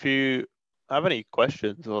 if you have any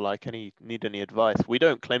questions or like need any advice, we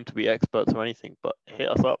don't claim to be experts or anything, but hit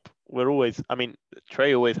us up.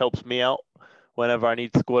 Trey always helps me out whenever I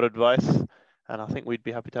need squad advice, and I think we'd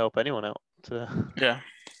be happy to help anyone out. Yeah.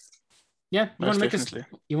 You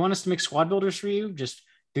want us to make squad builders for you? Just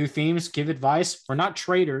do themes, give advice. We're not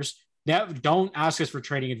traders. Don't ask us for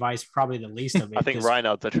trading advice. Probably the least of it. I think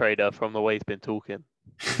Reinhardt's a trader from the way he's been talking.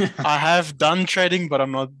 I have done trading, but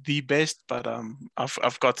I'm not the best. But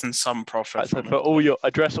I've gotten some profit from it.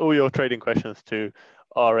 Address all your trading questions to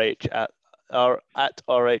RH at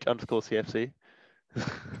RH_CFC.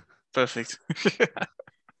 Perfect.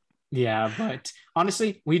 Yeah, but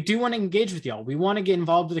honestly, we do want to engage with y'all. We want to get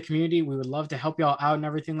involved with the community. We would love to help y'all out and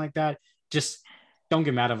everything like that. Just don't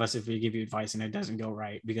get mad at us if we give you advice and it doesn't go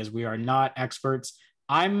right, because we are not experts.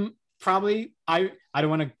 I don't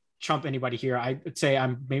want to trump anybody here. I would say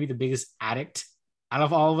I'm maybe the biggest addict out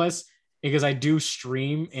of all of us, because I do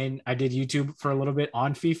stream and I did YouTube for a little bit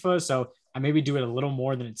on FIFA. So I maybe do it a little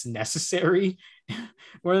more than it's necessary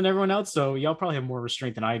more than everyone else. So y'all probably have more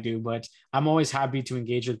restraint than I do, but I'm always happy to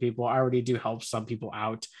engage with people. I already do help some people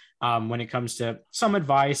out when it comes to some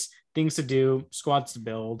advice, things to do, squads to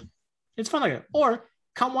build. It's fun like that. Or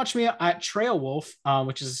come watch me at Trail Wolf,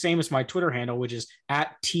 which is the same as my Twitter handle, which is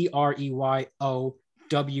at TREYOWOLF.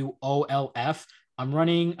 I'm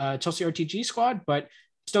running a Chelsea RTG squad, but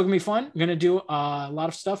still gonna be fun. I'm gonna do a lot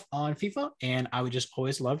of stuff on FIFA, and I would just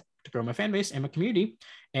always love to grow my fan base and my community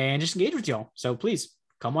and just engage with y'all. So please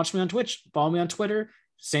come watch me on Twitch, follow me on Twitter,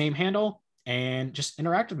 same handle, and just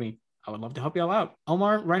interact with me. I would love to help y'all out.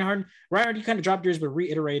 Omar, Reinhardt, you kind of dropped yours, but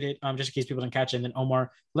reiterate it just in case people didn't catch it. And then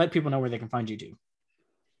Omar, let people know where they can find you too.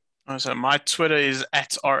 So my Twitter is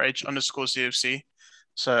at RH_CFC.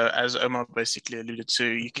 So as Omar basically alluded to,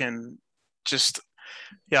 you can just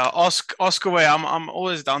ask away. I'm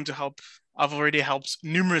always down to help. I've already helped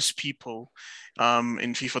numerous people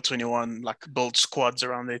in FIFA 21, like build squads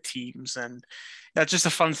around their teams, and that's just a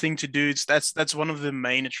fun thing to do. That's one of the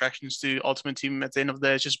main attractions to Ultimate Team. At the end of the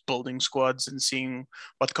day, it's just building squads and seeing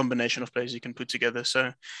what combination of players you can put together.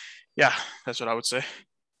 So yeah, that's what I would say.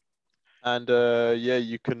 And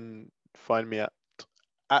you can find me at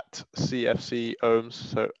CFC Ohms,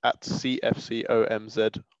 so at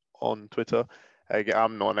CFCOMZ on Twitter. Again,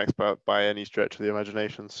 I'm not an expert by any stretch of the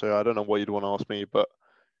imagination, so I don't know what you'd want to ask me, but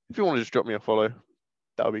if you want to just drop me a follow,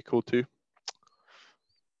 that would be cool too.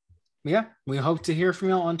 Yeah, we hope to hear from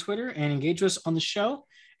y'all on Twitter and engage with us on the show.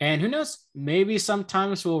 And who knows, maybe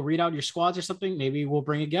sometimes we'll read out your squads or something. Maybe we'll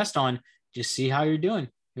bring a guest on, just see how you're doing.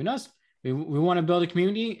 Who knows? We want to build a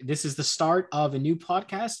community. This is the start of a new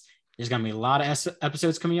podcast. There's going to be a lot of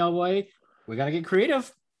episodes coming your way. We got to get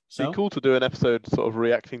creative. So it'd be cool to do an episode sort of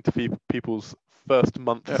reacting to people's first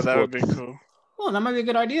month. Yeah, that would be cool. Well, that might be a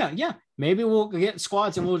good idea. Yeah, maybe we'll get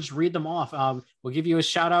squads and we'll just read them off. We'll give you a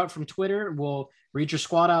shout out from Twitter. We'll read your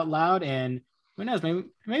squad out loud, and who knows?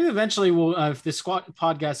 Maybe eventually we'll, if this squad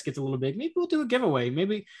podcast gets a little big, maybe we'll do a giveaway.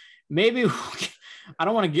 Maybe I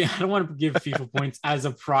don't want to give FIFA points as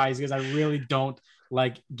a prize, because I really don't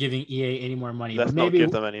like giving EA any more money. Let's not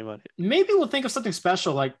give them any money. Maybe we'll think of something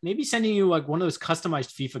special, like maybe sending you like one of those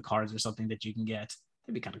customized FIFA cards or something that you can get.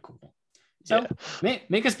 That'd be kind of cool. So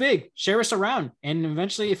make us big, share us around, and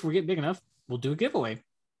eventually, if we get big enough, we'll do a giveaway.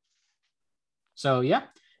 So yeah,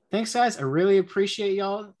 thanks guys. I really appreciate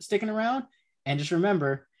y'all sticking around, and just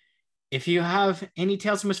remember, if you have any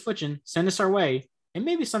tales of misfortune, send us our way, and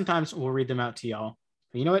maybe sometimes we'll read them out to y'all.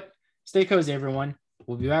 But you know what? Stay cozy, everyone.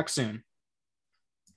 We'll be back soon.